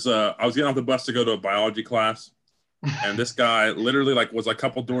 it was, I was getting off the bus to go to a biology class, and this guy literally was a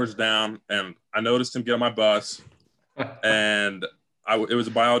couple doors down, and I noticed him get on my bus, and it was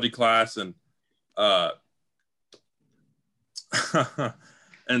a biology class, and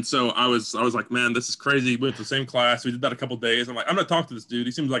and so I was like, man, this is crazy. We went to the same class. We did that a couple days. I'm like, I'm gonna talk to this dude.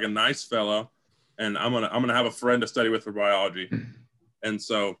 He seems like a nice fellow, and I'm gonna have a friend to study with for biology. And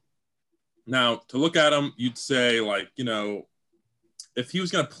so now to look at him, you'd say, like, you know, if he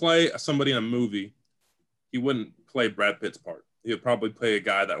was gonna play somebody in a movie, he wouldn't play Brad Pitt's part. He would probably play a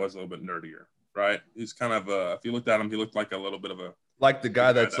guy that was a little bit nerdier, right? He's kind of if you looked at him, he looked like a little bit of a the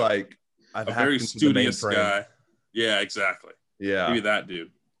guy that's like a very studious guy. Yeah, exactly. Yeah, maybe that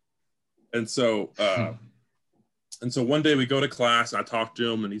dude. And so one day we go to class and I talk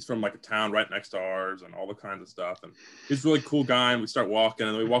to him, and he's from like a town right next to ours and all the kinds of stuff. And he's a really cool guy. And we start walking,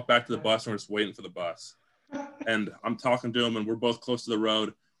 and then we walk back to the bus, and we're just waiting for the bus. And I'm talking to him, and we're both close to the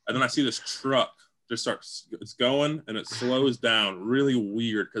road. And then I see this truck just it's going, and it slows down really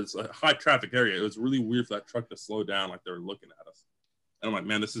weird because it's a high traffic area. It was really weird for that truck to slow down like they were looking at us. And I'm like,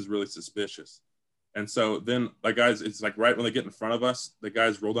 man, this is really suspicious. And so then the guys, it's like right when they get in front of us, the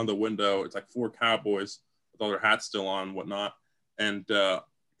guys roll down the window. It's like four cowboys with all their hats still on and whatnot. And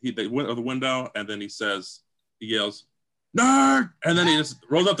they went out the window, and then he yells, "Nerd!" And then he just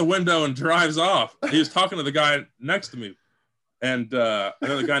rolls out the window and drives off. He was talking to the guy next to me. And then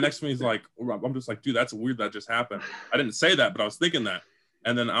the guy next to me is like, I'm just like, dude, that's weird that just happened. I didn't say that, but I was thinking that.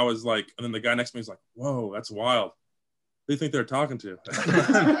 And then I was like, and then the guy next to me is like, whoa, that's wild. Who do you think they're talking to?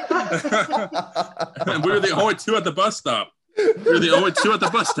 And we were the only two at the bus stop.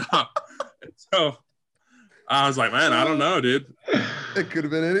 So I was like, man, I don't know, dude. It could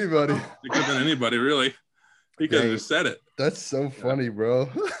have been anybody. It could have been anybody, really. He could have just said it. That's so funny, bro.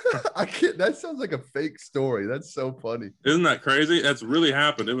 I can't. That sounds like a fake story. That's so funny. Isn't that crazy? That's really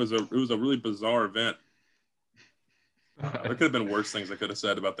happened. It was a really bizarre event. There could have been worse things I could have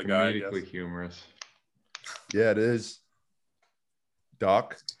said about the guy. Comedically humorous. Yeah, it is.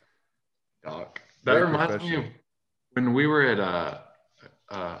 Doc. That reminds me of when we were at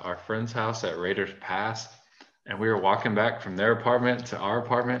our friend's house at Raiders Pass, and we were walking back from their apartment to our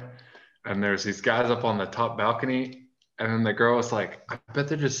apartment, and there's these guys up on the top balcony, and then the girl was like, I bet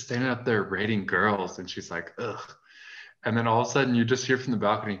they're just standing up there rating girls, and she's like, ugh. And then all of a sudden you just hear from the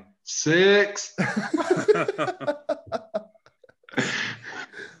balcony, 6.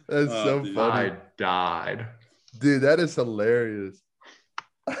 That's so dude. funny. I died. Dude, that is hilarious.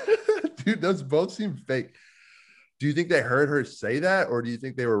 Dude, those both seem fake. Do you think they heard her say that, or do you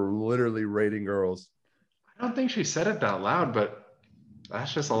think they were literally rating girls? I don't think she said it that loud, but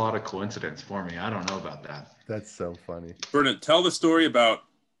That's just a lot of coincidence for me. I don't know about that. That's so funny. Brendon, tell the story about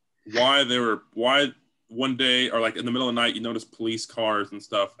why one day or like in the middle of the night you noticed police cars and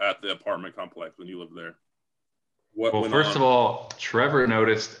stuff at the apartment complex when you lived there. Well, first of all, Trevor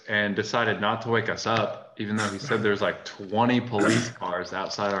noticed and decided not to wake us up, even though he said there's like 20 police cars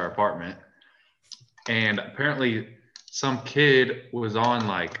outside our apartment. And apparently some kid was on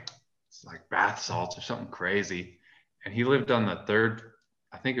like bath salts or something crazy. And he lived on the third,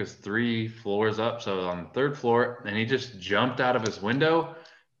 I think it was 3 floors up. So on the 3rd floor, and he just jumped out of his window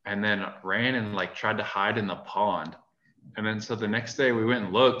and then ran and like tried to hide in the pond. And then so the next day we went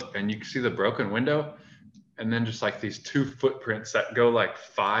and looked, and you could see the broken window. And then just like these 2 footprints that go like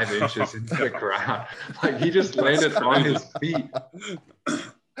 5 inches into the ground. Like he just landed on his feet.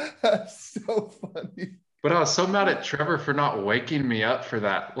 That's so funny. But I was so mad at Trevor for not waking me up for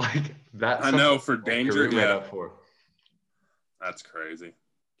that. Like that. I know, for danger. Made up for. That's crazy.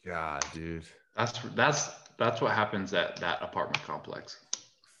 God, dude. That's what happens at that apartment complex.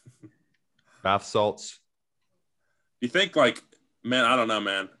 Bath salts. You think like, man, I don't know,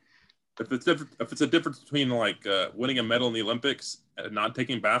 man. If it's a difference between like winning a medal in the Olympics and not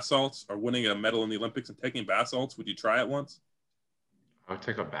taking bath salts, or winning a medal in the Olympics and taking bath salts, would you try it once? I would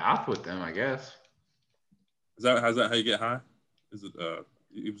take a bath with them, I guess. Is that how you get high? Is it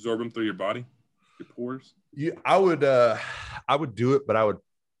you absorb them through your body, your pores? I would do it, but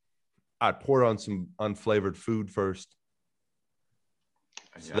I'd pour it on some unflavored food first.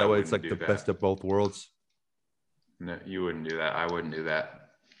 So that way it's like the best of both worlds. No, you wouldn't do that. I wouldn't do that.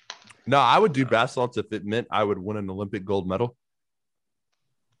 No, I would do bath salts if it meant I would win an Olympic gold medal.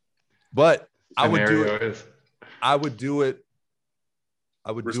 But I would do it. I would do it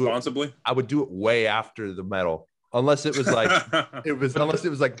responsibly. I would do it way after the medal, unless it was like unless it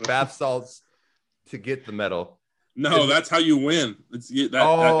was like bath salts to get the medal. No, that's how you win. It's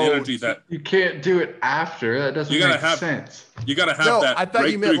that energy that you can't do it after. That doesn't make sense. You got to have that. I thought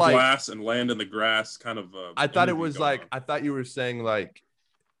break you meant through like glass and land in the grass, kind of. I thought it was like I thought you were saying like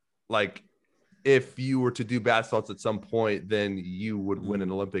if you were to do bath salts at some point, then you would win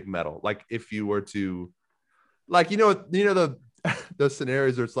an Olympic medal. Like if you were to, like those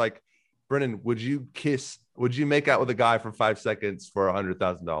scenarios where it's like, Brendon, would you make out with a guy for 5 seconds for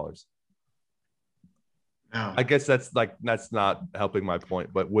 $100,000? No. I guess that's not helping my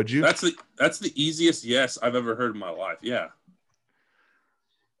point, but would you? That's the easiest yes I've ever heard in my life. Yeah.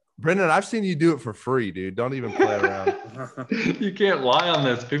 Brendon, I've seen you do it for free, dude. Don't even play around. You can't lie on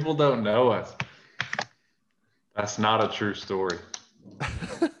this. People don't know us. That's not a true story.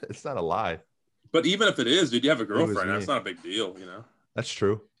 It's not a lie. But even if it is, dude, you have a girlfriend. That's not a big deal, you know? That's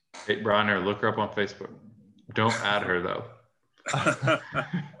true. Hey, Bronner, look her up on Facebook. Don't add her, though.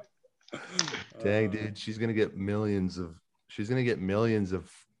 Dang, dude. She's going to get millions of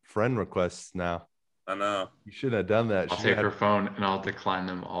friend requests now. I know. You shouldn't have done that. I'll take her phone and I'll decline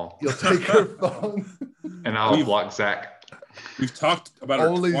them all. You'll take her phone? And I'll block Zach. We've talked about her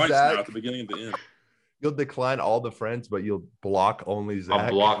Only twice Zach? now at the beginning and the end. You'll decline all the friends, but you'll block only Zach. I'll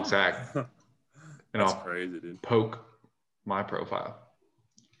block Zach. And That's I'll crazy, dude. Poke my profile.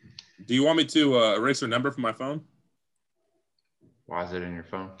 Do you want me to erase her number from my phone? Why is it in your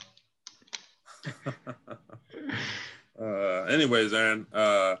phone? Anyways, Aaron.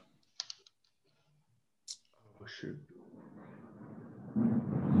 Oh, shoot.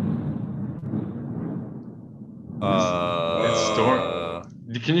 It's storm.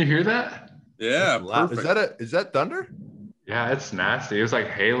 Can you hear that? Yeah, perfect. Is that thunder? Yeah, it's nasty. It was like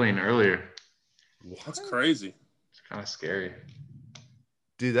hailing earlier. That's crazy. It's kind of scary.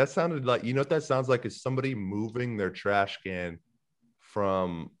 Dude, that sounded like, you know what that sounds like is somebody moving their trash can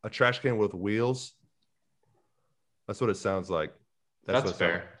from a trash can with wheels. That's what it sounds like. That's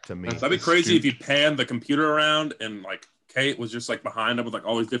fair to me. That'd be crazy if you panned the computer around and like Kate was just like behind him with like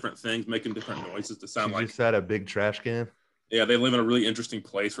all these different things making different noises to sound like. Just had a big trash can. Yeah, they live in a really interesting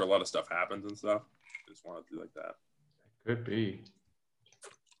place where a lot of stuff happens and stuff. Just want to do like that. Could be.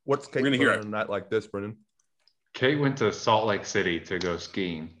 What's Kate doing on a night like this, Brendon? Kate went to Salt Lake City to go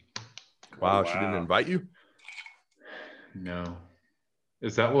skiing. Wow, she didn't invite you? No.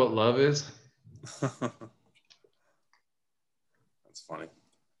 Is that what love is? That's funny.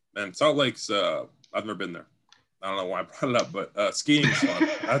 Man, Salt Lake's, I've never been there. I don't know why I brought it up, but skiing is fun.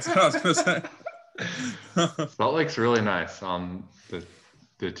 That's what I was going to say. Salt Lake's really nice on the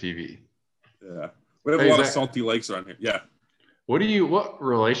TV. Yeah. We have a lot of salty lakes around here. Yeah. What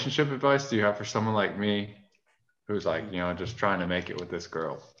relationship advice do you have for someone like me who's like, just trying to make it with this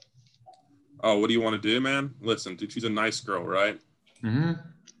girl? Oh, what do you want to do, man? Listen, dude, she's a nice girl, right? Mm-hmm.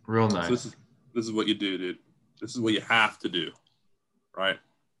 Real nice. So this is what you do, dude. This is what you have to do. right?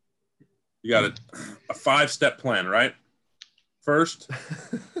 You got a 5-step plan, right? First,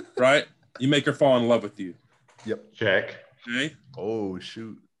 right? You make her fall in love with you. Yep. Check. Okay. Oh,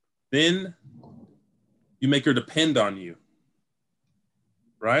 shoot. Then you make her depend on you,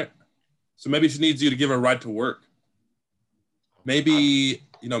 right? So maybe she needs you to give her a ride to work. Maybe,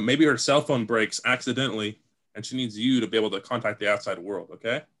 maybe her cell phone breaks accidentally and she needs you to be able to contact the outside world,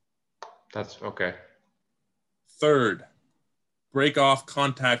 okay? That's okay. Third, break off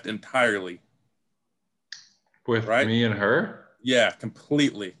contact entirely. With right? me and her? Yeah,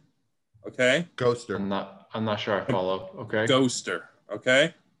 completely. Okay? Ghoster. I'm not sure I follow. Okay. Ghoster,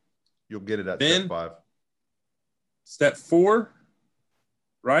 okay? You'll get it at Then, step 5. Step 4,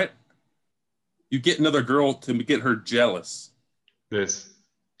 right? You get another girl to get her jealous. Okay,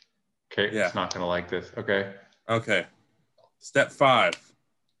 Yeah. it's not going to like this. Okay. Okay. Step 5,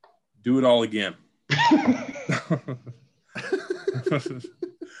 do it all again. I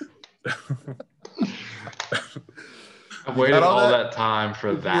waited all that time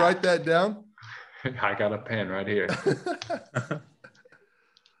for Did that. you write that down? I got a pen right here.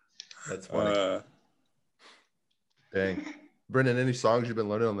 That's funny. Dang. Brendon, any songs you've been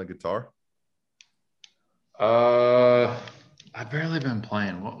learning on the guitar? I've barely been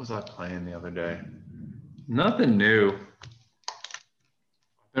playing. What was I playing the other day? Nothing new.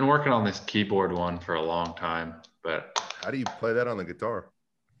 I've been working on this keyboard one for a long time, but how do you play that on the guitar?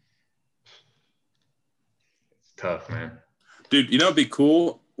 It's tough, man. Dude, it'd be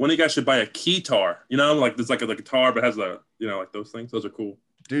cool. One of you guys should buy a keytar. Like there's like a guitar, but has like those things. Those are cool.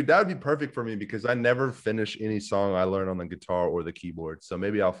 Dude, that would be perfect for me because I never finish any song I learn on the guitar or the keyboard. So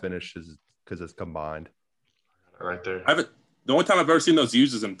maybe I'll finish because it's combined. Right there. The only time I've ever seen those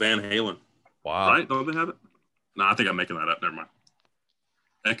used is in Van Halen. Wow. Right? Don't they have it? No, I think I'm making that up. Never mind.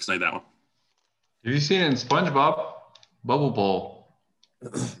 X-nay that one. Have you seen it in SpongeBob? Bubble Bowl.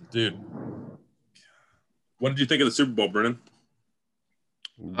 Dude. What did you think of the Super Bowl, Brennan?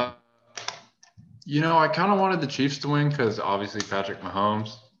 I kind of wanted the Chiefs to win because obviously Patrick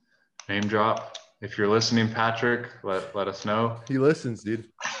Mahomes, name drop. If you're listening, Patrick, let us know. He listens, dude.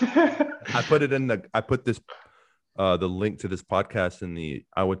 I put this the link to this podcast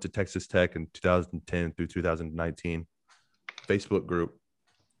I went to Texas Tech in 2010 through 2019 Facebook group.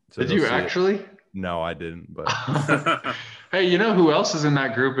 So did you actually? No, I didn't. But hey, you know who else is in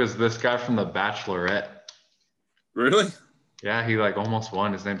that group? Is this guy from The Bachelorette? Really? Yeah, he almost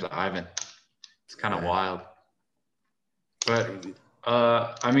won. His name's Ivan. It's kind of wild. But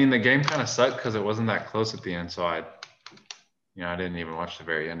the game kind of sucked because it wasn't that close at the end. So I didn't even watch the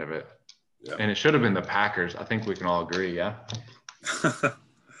very end of it. Yeah. And it should have been the Packers. I think we can all agree, yeah?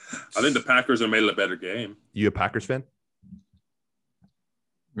 I think the Packers have made it a better game. You a Packers fan?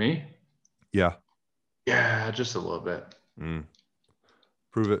 Me? Yeah. Yeah, just a little bit.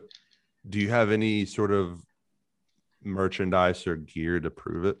 Prove it. Do you have any sort of merchandise or gear to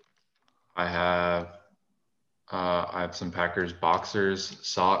prove it? I have some Packers boxers,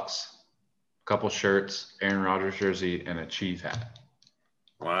 socks, a couple shirts, Aaron Rodgers jersey, and a Chiefs hat.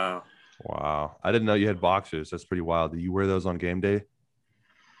 Wow. I didn't know you had boxers. That's pretty wild. Do you wear those on game day?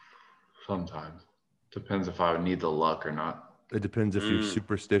 Sometimes. Depends if I would need the luck or not. It depends if you're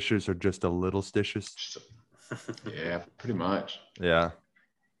superstitious or just a little stitious. Yeah, pretty much. Yeah.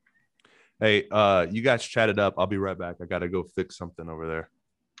 Hey, you guys chat it up. I'll be right back. I got to go fix something over there.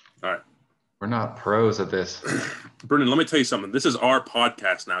 All right. We're not pros at this. Brendon, let me tell you something. This is our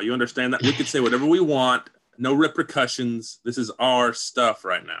podcast now. You understand that? We can say whatever we want. No repercussions. This is our stuff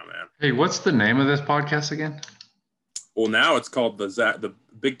right now, man. Hey, what's the name of this podcast again? Well, now it's called the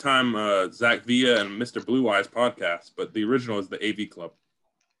Big Time Zach Villa and Mr. Blue Eyes podcast, but the original is the AV Club.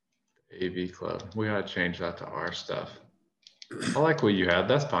 AV Club. We gotta change that to our stuff. I like what you had.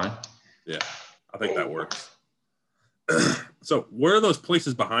 That's fine. Yeah, I think that works. So, where are those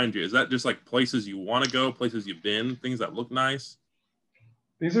places behind you? Is that just like places you want to go, places you've been, things that look nice?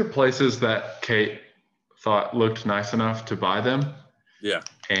 These are places that Kate thought looked nice enough to buy them. Yeah.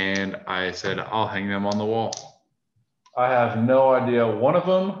 And I said, I'll hang them on the wall. I have no idea. One of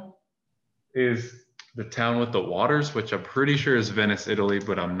them is the town with the waters, which I'm pretty sure is Venice, Italy,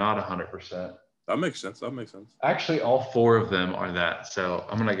 but I'm not 100%. That makes sense. Actually, all 4 of them are that. So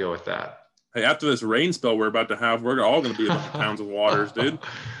I'm going to go with that. Hey, after this rain spell we're about to have, we're all going to be a bunch of towns with waters, dude.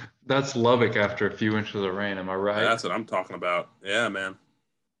 That's Lubbock after a few inches of rain. Am I right? That's what I'm talking about. Yeah, man.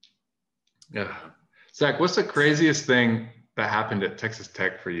 Yeah. Zach, what's the craziest thing that happened at Texas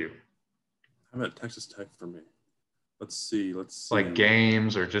Tech for you? I'm at Texas Tech for me. Let's see. Like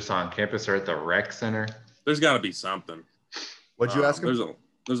games or just on campus or at the rec center? There's got to be something. What'd you ask him?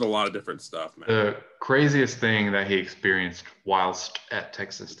 There's a lot of different stuff, man. The craziest thing that he experienced whilst at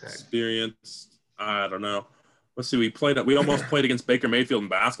Texas Tech. I don't know. Let's see. We almost played against Baker Mayfield in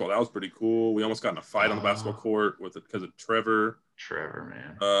basketball. That was pretty cool. We almost got in a fight on the basketball court because of Trevor. Trevor,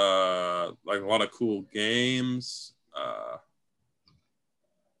 man. Like a lot of cool games.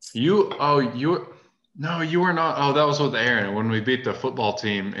 You were not. Oh, that was with Aaron when we beat the football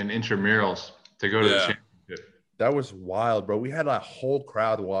team in intramurals to go to the championship. That was wild, bro. We had a whole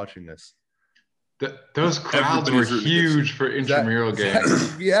crowd watching this. Those crowds were huge for intramural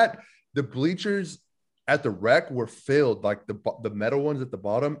games. Yeah, the bleachers at the rec were filled, like the metal ones at the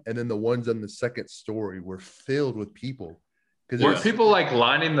bottom, and then the ones on the second story were filled with people. Were people like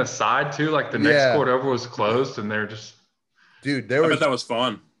lining the side too? Like the next court over was closed, and they're just. Dude, I bet that was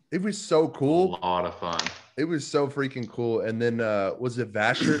fun. It was so cool. A lot of fun. It was so freaking cool. And then was it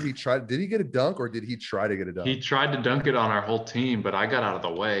Vasher? Did he get a dunk or did he try to get a dunk? He tried to dunk it on our whole team, but I got out of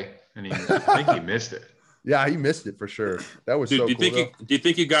the way and I think he missed it. Yeah, he missed it for sure. That was so cool. Do you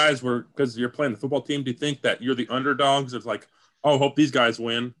think you guys were, because you're playing the football team, do you think that you're the underdogs? It's like, oh, I hope these guys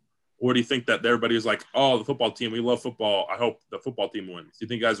win. Or do you think that everybody is like, oh, the football team, we love football. I hope the football team wins. Do you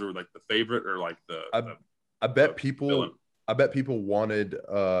think you guys were like the favorite or like I bet people wanted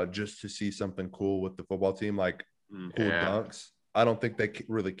just to see something cool with the football team, like cool dunks. I don't think they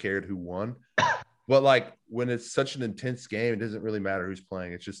really cared who won. But like when it's such an intense game, it doesn't really matter who's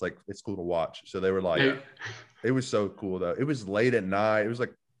playing. It's just like it's cool to watch. So they were like, it was so cool though. It was late at night. It was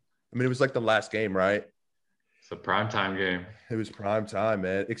like, it was like the last game, right? It's a primetime game. It was prime time,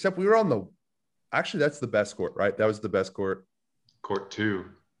 man. Except we were on actually that's the best court, right? That was the best court. Court 2.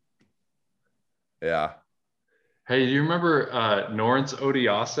 Yeah. Hey, do you remember Norrance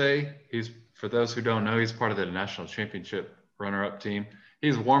Odiase? For those who don't know, he's part of the national championship runner-up team.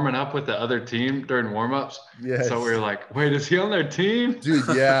 He's warming up with the other team during warmups. Yes. So we were like, wait, is he on their team? Dude,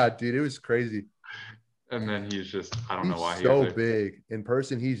 yeah, dude, it was crazy. And then he's just, I don't know why he's so big. In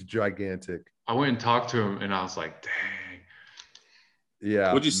person, he's gigantic. I went and talked to him, and I was like, dang.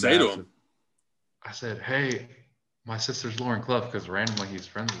 Yeah. What'd you say to him? I said, hey, my sister's Lauren Clough, because randomly he's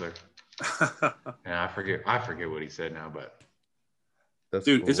friends with her. And I forget what he said now, but. That's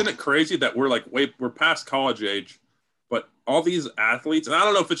dude, cool. Isn't it crazy that we're past college age, but all these athletes, and I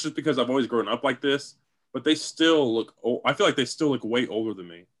don't know if it's just because I've always grown up like this, but they still look old. I feel like they still look way older than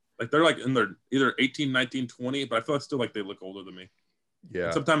me. Like they're like in their either 18, 19, 20, but I feel like still like they look older than me. Yeah.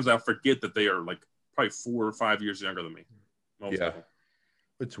 And sometimes I forget that they are like probably 4 or 5 years younger than me. Most of them.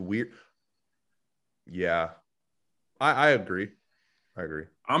 It's weird. Yeah. I agree.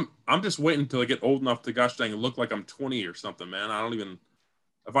 I'm just waiting until I get old enough to gosh dang look like I'm 20 or something, man. I don't even,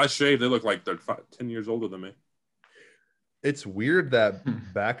 if I shave, they look like they're 10 years older than me. It's weird that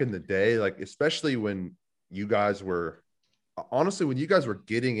back in the day, like especially when you guys were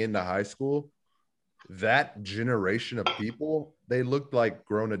getting into high school, that generation of people, they looked like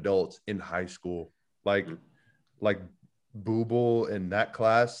grown adults in high school. Like Booble in that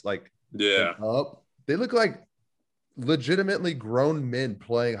class, like up, they look like legitimately grown men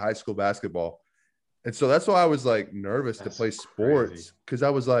playing high school basketball. And so that's why I was like nervous to play sports, because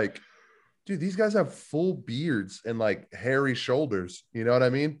I was like, dude, these guys have full beards and like hairy shoulders. You know what I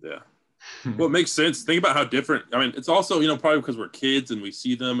mean? Yeah. Well, it makes sense. Think about how different. I mean, it's also, probably because we're kids and we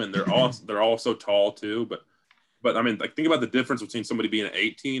see them and they're all so tall too. But I mean, like think about the difference between somebody being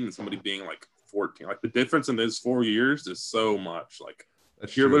 18 and somebody being like 14. Like the difference in those 4 years is so much. Like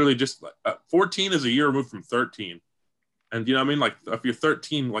you're literally just like 14 is a year removed from 13. And you know what I mean? Like if you're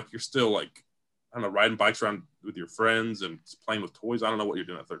 13, like you're still like, I don't know, riding bikes around with your friends and playing with toys. I don't know what you're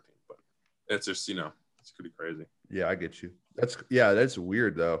doing at 13, but it's just, it's pretty crazy. Yeah, I get you. That's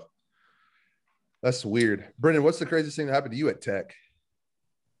weird though. That's weird. Brendon, what's the craziest thing that happened to you at Tech?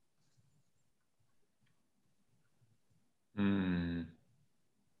 I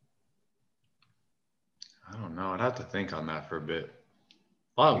don't know. I'd have to think on that for a bit.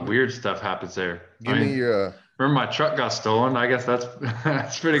 A lot of weird stuff happens there. Give me your. Remember my truck got stolen? I guess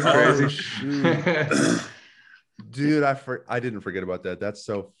that's pretty crazy. Dude, I didn't forget about that. That's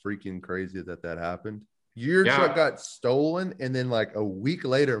so freaking crazy that happened. Your truck got stolen, and then like a week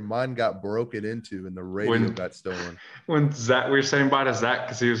later, mine got broken into, and the radio got stolen. When Zach, we were saying bye to Zach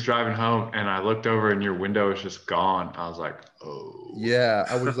because he was driving home, and I looked over, and your window was just gone. I was like, oh. Yeah,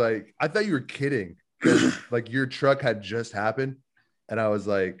 I was like, I thought you were kidding, because like your truck had just happened, and I was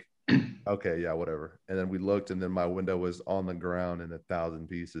like, okay, yeah, whatever. And then we looked, and then my window was on the ground in 1,000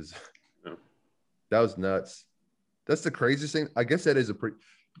 pieces. Yeah. That was nuts. That's the craziest thing. I guess that is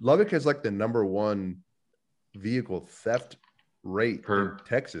Lubbock has like the #1 vehicle theft rate in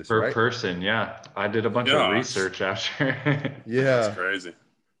Texas per right? person. Yeah, I did a bunch of research after. Yeah, that's crazy.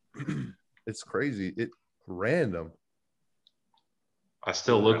 It's crazy. It random. I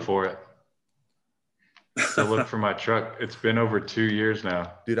still look for it. Still look for my truck. It's been over 2 years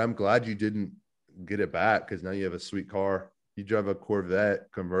now. Dude, I'm glad you didn't get it back because now you have a sweet car. You drive a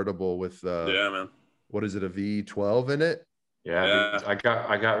Corvette convertible with yeah, man. What is it, a V12 in it? Yeah. I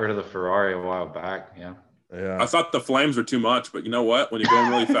got rid of the Ferrari a while back. Yeah. Yeah. I thought the flames were too much, but you know what? When you're going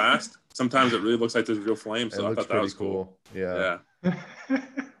really fast, sometimes it really looks like there's real flames. So I thought that was cool. Yeah.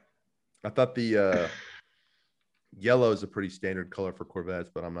 I thought the yellow is a pretty standard color for Corvettes,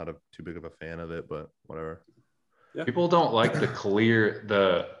 but I'm not too big of a fan of it, but whatever. Yeah. People don't like the clear,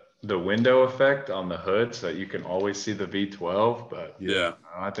 the window effect on the hood so that you can always see the V12, but yeah,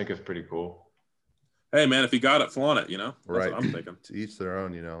 I think it's pretty cool. Hey, man, if you got it, flaunt it, you know? That's right. what I'm thinking. To each their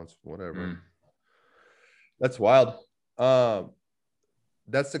own, you know, it's whatever. That's wild.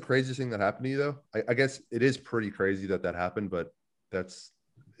 That's the craziest thing that happened to you, though. I guess it is pretty crazy that happened, but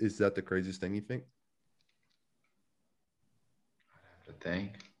is that the craziest thing you think? I have to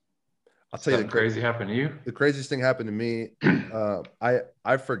think. I'll tell you, crazy happened to you. The craziest thing happened to me.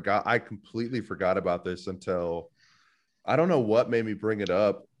 I completely forgot about this until I don't know what made me bring it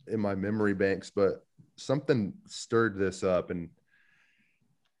up in my memory banks, but something stirred this up, and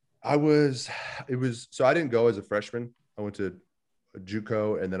so I didn't go as a freshman. I went to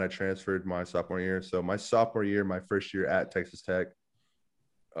JUCO, and then I transferred my sophomore year. So my sophomore year, my first year at Texas Tech,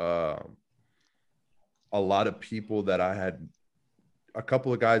 a lot of people that I had, a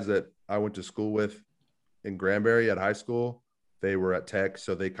couple of guys that I went to school with in Granbury at high school, they were at Tech,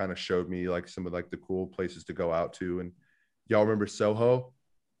 so they kind of showed me like some of like the cool places to go out to. And y'all remember Soho?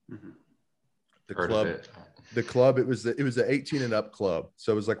 Mm-hmm. The club, it was an 18 and up club.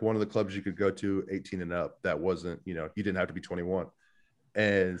 So it was like one of the clubs you could go to 18 and up. That wasn't, you didn't have to be 21.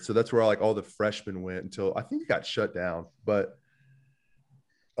 And so that's where all the freshmen went until I think it got shut down. But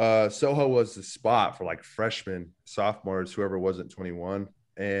Soho was the spot for like freshmen, sophomores, whoever wasn't 21.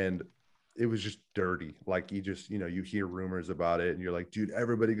 And it was just dirty. Like you just, you hear rumors about it and you're like, dude,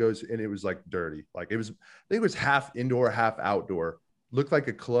 everybody goes. And it was like dirty. Like I think it was half indoor, half outdoor. Looked like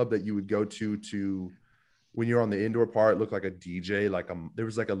a club that you would go to when you're on the indoor part. It looked like a DJ, there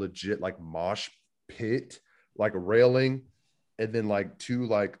was like a legit like mosh pit, like a railing, and then like two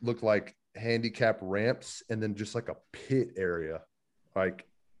like looked like handicap ramps, and then just like a pit area, like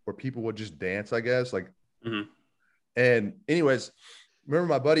where people would just dance, I guess. Like, And anyways, remember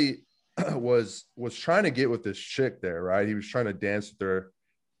my buddy was trying to get with this chick there, right? He was trying to dance with her,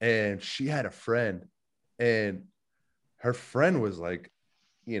 and she had a friend, and her friend was like,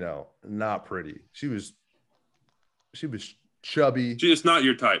 not pretty. She was chubby. She is not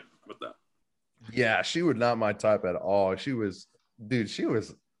your type with that. Yeah, she was not my type at all. She was,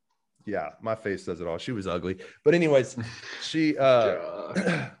 yeah, my face says it all. She was ugly. But anyways, she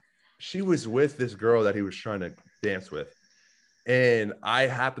she was with this girl that he was trying to dance with. And I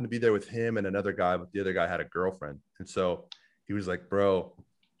happened to be there with him and another guy, but the other guy had a girlfriend. And so he was like, bro,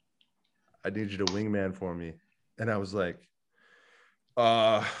 I need you to wingman for me. And I was like,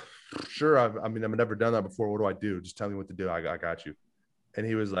 sure. I've never done that before. What do I do? Just tell me what to do. I got you. And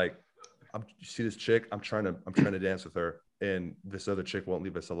he was like, you see this chick? I'm trying to dance with her, and this other chick won't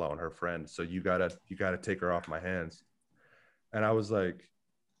leave us alone, her friend. So you gotta take her off my hands. And I was like,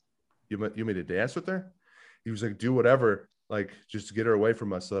 you want me to dance with her? He was like, do whatever, like just to get her away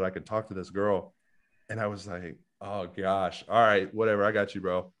from us so that I can talk to this girl. And I was like, oh gosh, all right, whatever, I got you,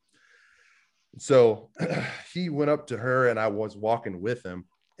 bro. So he went up to her, and I was walking with him,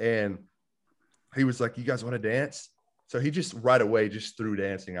 and he was like, you guys want to dance? So he just right away just threw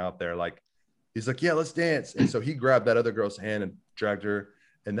dancing out there. Like, he's like, yeah, let's dance. And so he grabbed that other girl's hand and dragged her,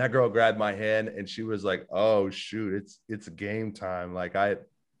 and that girl grabbed my hand, and she was like, oh shoot, it's game time. Like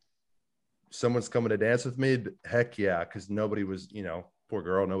someone's coming to dance with me. Heck yeah. Cause nobody was, poor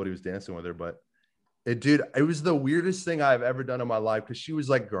girl, nobody was dancing with her, but it was the weirdest thing I've ever done in my life. Cause she was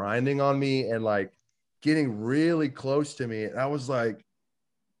like grinding on me and like getting really close to me. And I was like,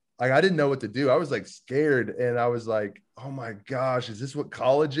 I didn't know what to do. I was like scared, and I was like, oh my gosh, is this what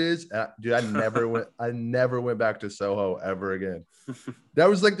college is? Dude, I never went back to Soho ever again. That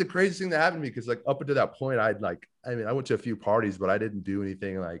was like the craziest thing that happened to me. Cause like up until that point, I went to a few parties, but I didn't do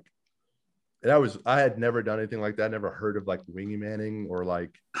anything like, and I had never done anything like that. I never heard of like wingmaning or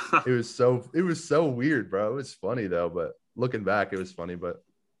like, it was so weird, bro. It was funny though, but looking back, it was funny, but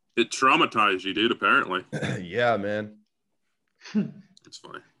it traumatized you, dude, apparently. Yeah, man. It's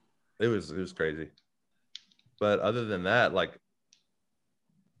funny. It was crazy. But other than that, like,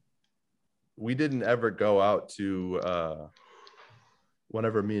 we didn't ever go out to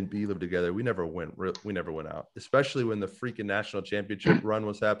whenever me and B lived together, we never went out, especially when the freaking national championship run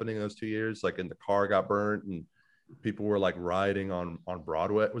was happening those 2 years. Like, and the car got burnt and people were like riding on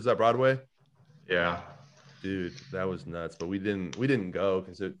Broadway. Was that Broadway? Yeah. Dude, that was nuts. But we didn't go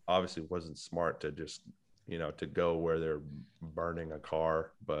because it obviously wasn't smart to just, to go where they're burning a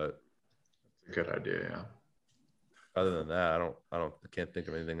car. But it's a good idea, yeah. Other than that, I can't think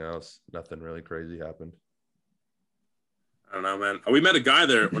of anything else. Nothing really crazy happened. I don't know, man. We met a guy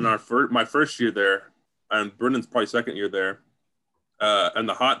there when my first year there, and Brendon's probably second year there, in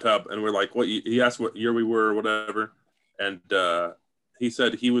the hot tub, and we're like, he asked what year we were or whatever, and he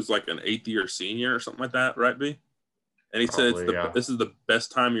said he was like an 8th year senior or something like that, right, B? And he said this is the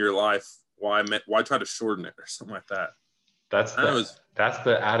best time of your life. Why try to shorten it or something like that? That's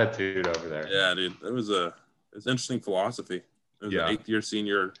the attitude over there. Yeah, dude. It's interesting philosophy. It was an 8th year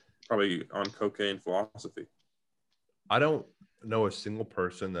senior, probably on cocaine philosophy. I don't know a single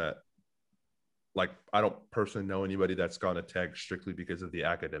person that, like, I don't personally know anybody that's gone to Tech strictly because of the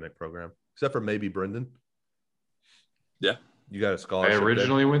academic program, except for maybe Brendon. Yeah. You got a scholarship. I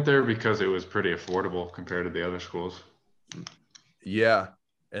originally went there because it was pretty affordable compared to the other schools. Yeah.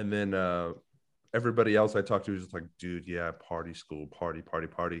 And then everybody else I talked to was just like, dude, yeah, party school, party.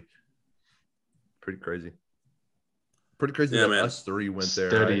 Pretty crazy. Pretty crazy that man. Us three went there.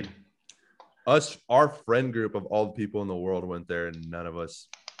 Studied. Right? Our friend group of all the people in the world went there, and none of us.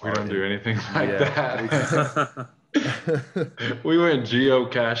 We don't do anything like that. We went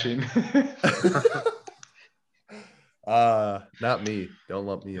geocaching. Not me. Don't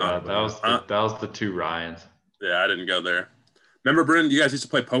lump me in. That was the 2 Ryans. Yeah, I didn't go there. Remember, Brendon, you guys used to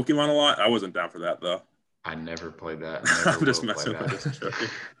play Pokemon a lot? I wasn't down for that, though. I never played that. I'm just messing with this.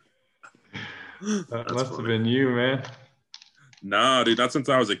 That must have been you, man. No, dude, not since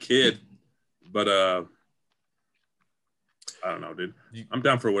I was a kid. But I don't know, dude. I'm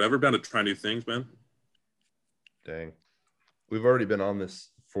down for whatever. Down to try new things, man. Dang. We've already been on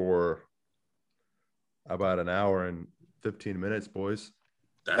this for about an hour and 15 minutes, boys.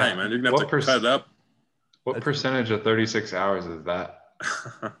 Dang, man. You're going to have to cut it up. What percentage of 36 hours is that?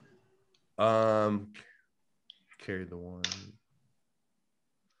 Carry the one.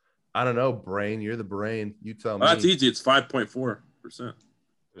 I don't know, brain. You're the brain. You tell me. That's easy. It's 5.4%.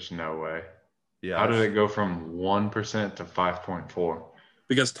 There's no way. Yeah. How did it go from 1% to 5.4?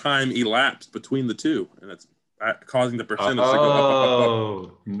 Because time elapsed between the two, and it's causing the percentage to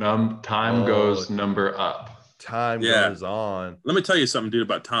go up. Time goes number up. Time goes on. Let me tell you something, dude,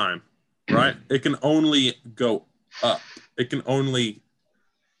 about time. Right? It can only go up. It can only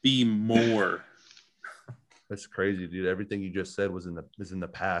be more. That's crazy, dude. Everything you just said is in the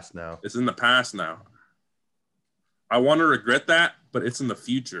past now. It's in the past now. I want to regret that, but it's in the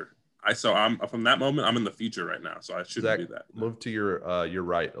future. I'm from that moment, I'm in the future right now, so I shouldn't do that. Move to your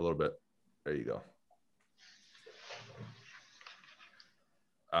right a little bit. There you go.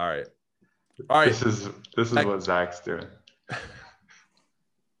 All right. This is what Zach's doing.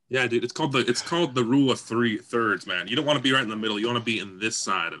 Yeah, dude. It's called the rule of 3/3, man. You don't want to be right in the middle. You want to be in this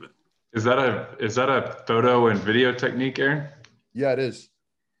side of it. Is that a photo and video technique, Aaron? Yeah, it is.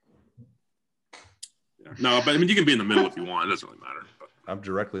 Yeah. No, but I mean, you can be in the middle if you want. It doesn't really matter. But. I'm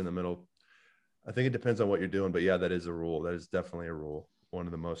directly in the middle. I think it depends on what you're doing, but yeah, that is a rule. That is definitely a rule. One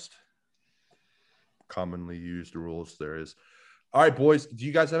of the most commonly used rules there is. All right, boys. Do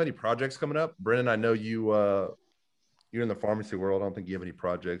you guys have any projects coming up? Brendon, I know you're in the pharmacy world. I don't think you have any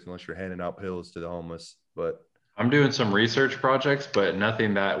projects unless you're handing out pills to the homeless. But I'm doing some research projects, but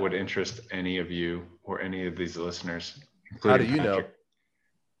nothing that would interest any of you or any of these listeners. How do you know?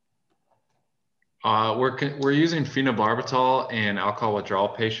 We're using phenobarbital in alcohol withdrawal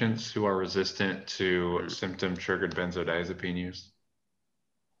patients who are resistant to symptom-triggered benzodiazepine use.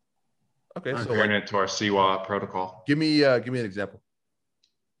 Okay, so comparing it to our CWA protocol. Give me an example.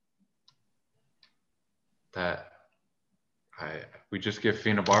 We just give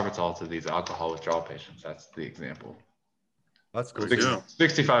phenobarbital to these alcohol withdrawal patients. That's the example. That's cool.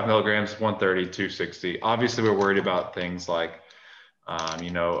 65 milligrams, 130, 260. Obviously, we're worried about things like,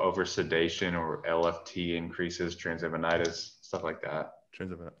 over sedation or LFT increases, transaminitis, stuff like that.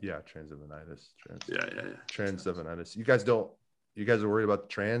 Transaminitis. Transaminitis. You guys are worried about the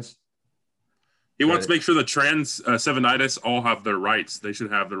trans? He wants to make sure the trans sevenitis all have their rights. They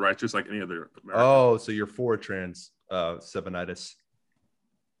should have the rights just like any other American. Oh, so you're for trans sevenitis?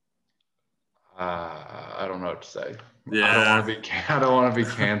 I don't know what to say. Yeah. I don't want to be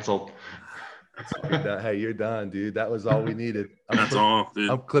canceled. Hey, you're done, dude. That was all we needed. That's all,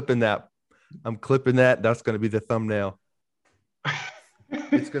 dude. I'm clipping that. That's going to be the thumbnail.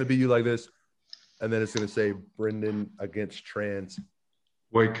 It's going to be you like this. And then it's going to say Brendon against trans.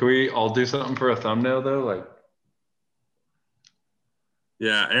 Wait, can we all do something for a thumbnail though? Like,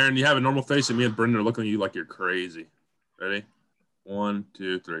 Yeah, Aaron, you have a normal face, and me and Brendon are looking at you like you're crazy. Ready? 1,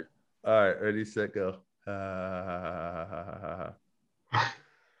 2, 3. All right, ready, set, go.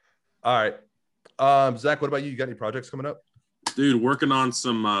 All right. Zach, what about you? You got any projects coming up? Dude, working on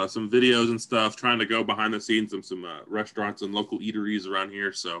some videos and stuff, trying to go behind the scenes of some restaurants and local eateries around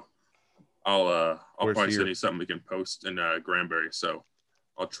here. So I'll probably send you something we can post in Granbury. So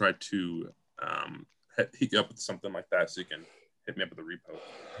I'll try to hit you up with something like that, so you can hit me up with a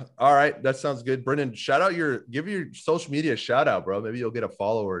repost. All right, that sounds good. Brendon, give your social media a shout out, bro. Maybe you'll get a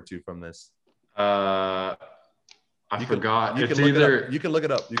follower or two from this. I forgot. You can look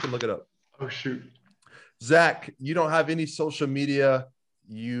it up. You can look it up. Oh shoot. Zach, you don't have any social media.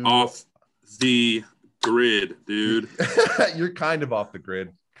 Off the grid, dude. You're kind of off the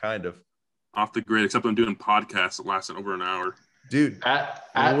grid. Kind of. Off the grid, except I'm doing podcasts that last over an hour. Dude.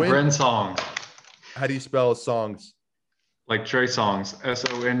 At Bren Songs. How do you spell songs? Like Trey Songs.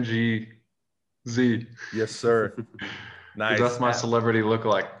 SONGZ. Yes, sir. Nice. That's my celebrity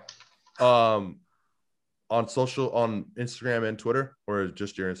lookalike. On Instagram and Twitter, or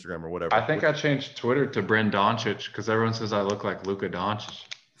just your Instagram or whatever? I think I changed Twitter to Brendon Doncic because everyone says I look like Luka Doncic.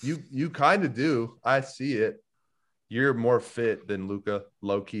 You kind of do. I see it. You're more fit than Luka,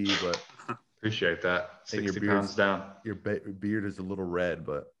 low key, but appreciate that. 60 pounds down. Your beard is a little red,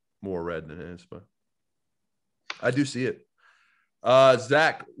 but more red than his. But I do see it.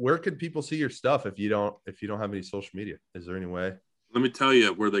 Zach, where can people see your stuff if you don't have any social media? Is there any way? Let me tell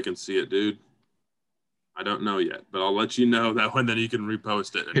you where they can see it, dude. I don't know yet, but I'll let you know that one. Then you can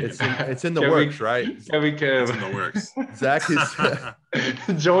repost it. It's in the works, right? It's in the works. Zach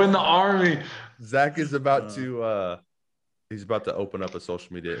is join the army. Zach is about to he's about to open up a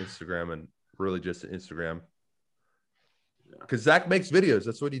social media Instagram, and really just Instagram. Because Zach makes videos.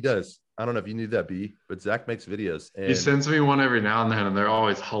 That's what he does. I don't know if you knew that, B, but Zach makes videos. And he sends me one every now and then, and they're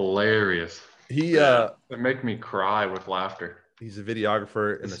always hilarious. They make me cry with laughter. He's a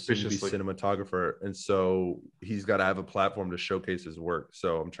videographer and a cinematographer, and so he's got to have a platform to showcase his work.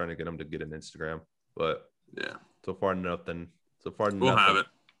 So I'm trying to get him to get an Instagram, but yeah, so far nothing. We'll have it.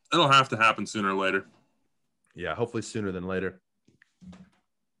 It'll have to happen sooner or later. Yeah, hopefully sooner than later.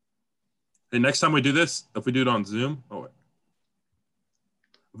 Hey, next time we do this, if we do it on Zoom, if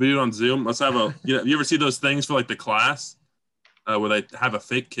we do it on Zoom, let's have a. You ever see those things for like the class where they have a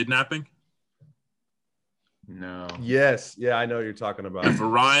fake kidnapping? No. Yes. Yeah, I know what you're talking about. And for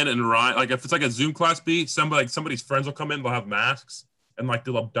Ryan, like if it's like a Zoom class B, somebody's friends will come in, they'll have masks, and like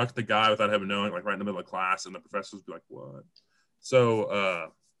they'll abduct the guy without him knowing, like right in the middle of class, and the professors will be like, "What?"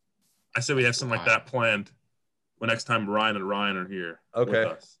 So I said we have something like that planned when next time Ryan and Ryan are here. Okay.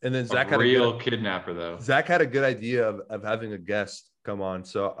 With us. And then Zach had a kidnapper though. Zach had a good idea of having a guest come on.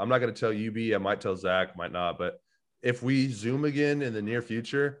 So I'm not going to tell you, B. I might tell Zach, might not. But if we Zoom again in the near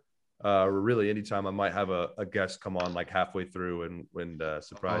future, or really anytime, I might have a guest come on like halfway through and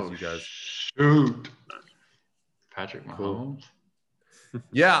surprise you guys. Shoot. Patrick Mahomes. Cool.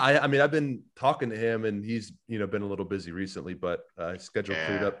 Yeah, I mean, I've been talking to him, and he's been a little busy recently, but his schedule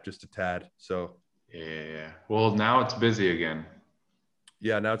cleared up just a tad. So yeah. Well, now it's busy again.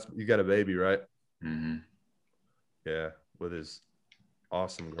 Yeah, now you got a baby, right? Mm-hmm. Yeah, with his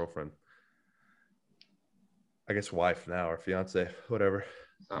awesome girlfriend. I guess wife now, or fiance, whatever.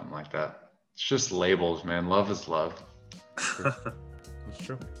 Something like that. It's just labels, man. Love is love. That's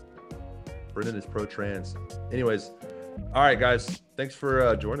true. Brendon is pro-trans. Anyways, all right, guys. Thanks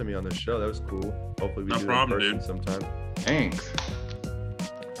for joining me on this show. That was cool. Hopefully we do it in person sometime. Thanks.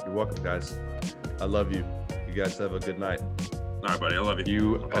 You're welcome, guys. I love you. You guys have a good night. All right, buddy. I love you.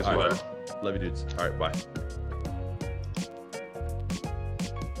 You as well. Love you, dudes. All right, bye.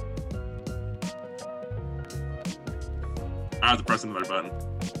 I have to press another button.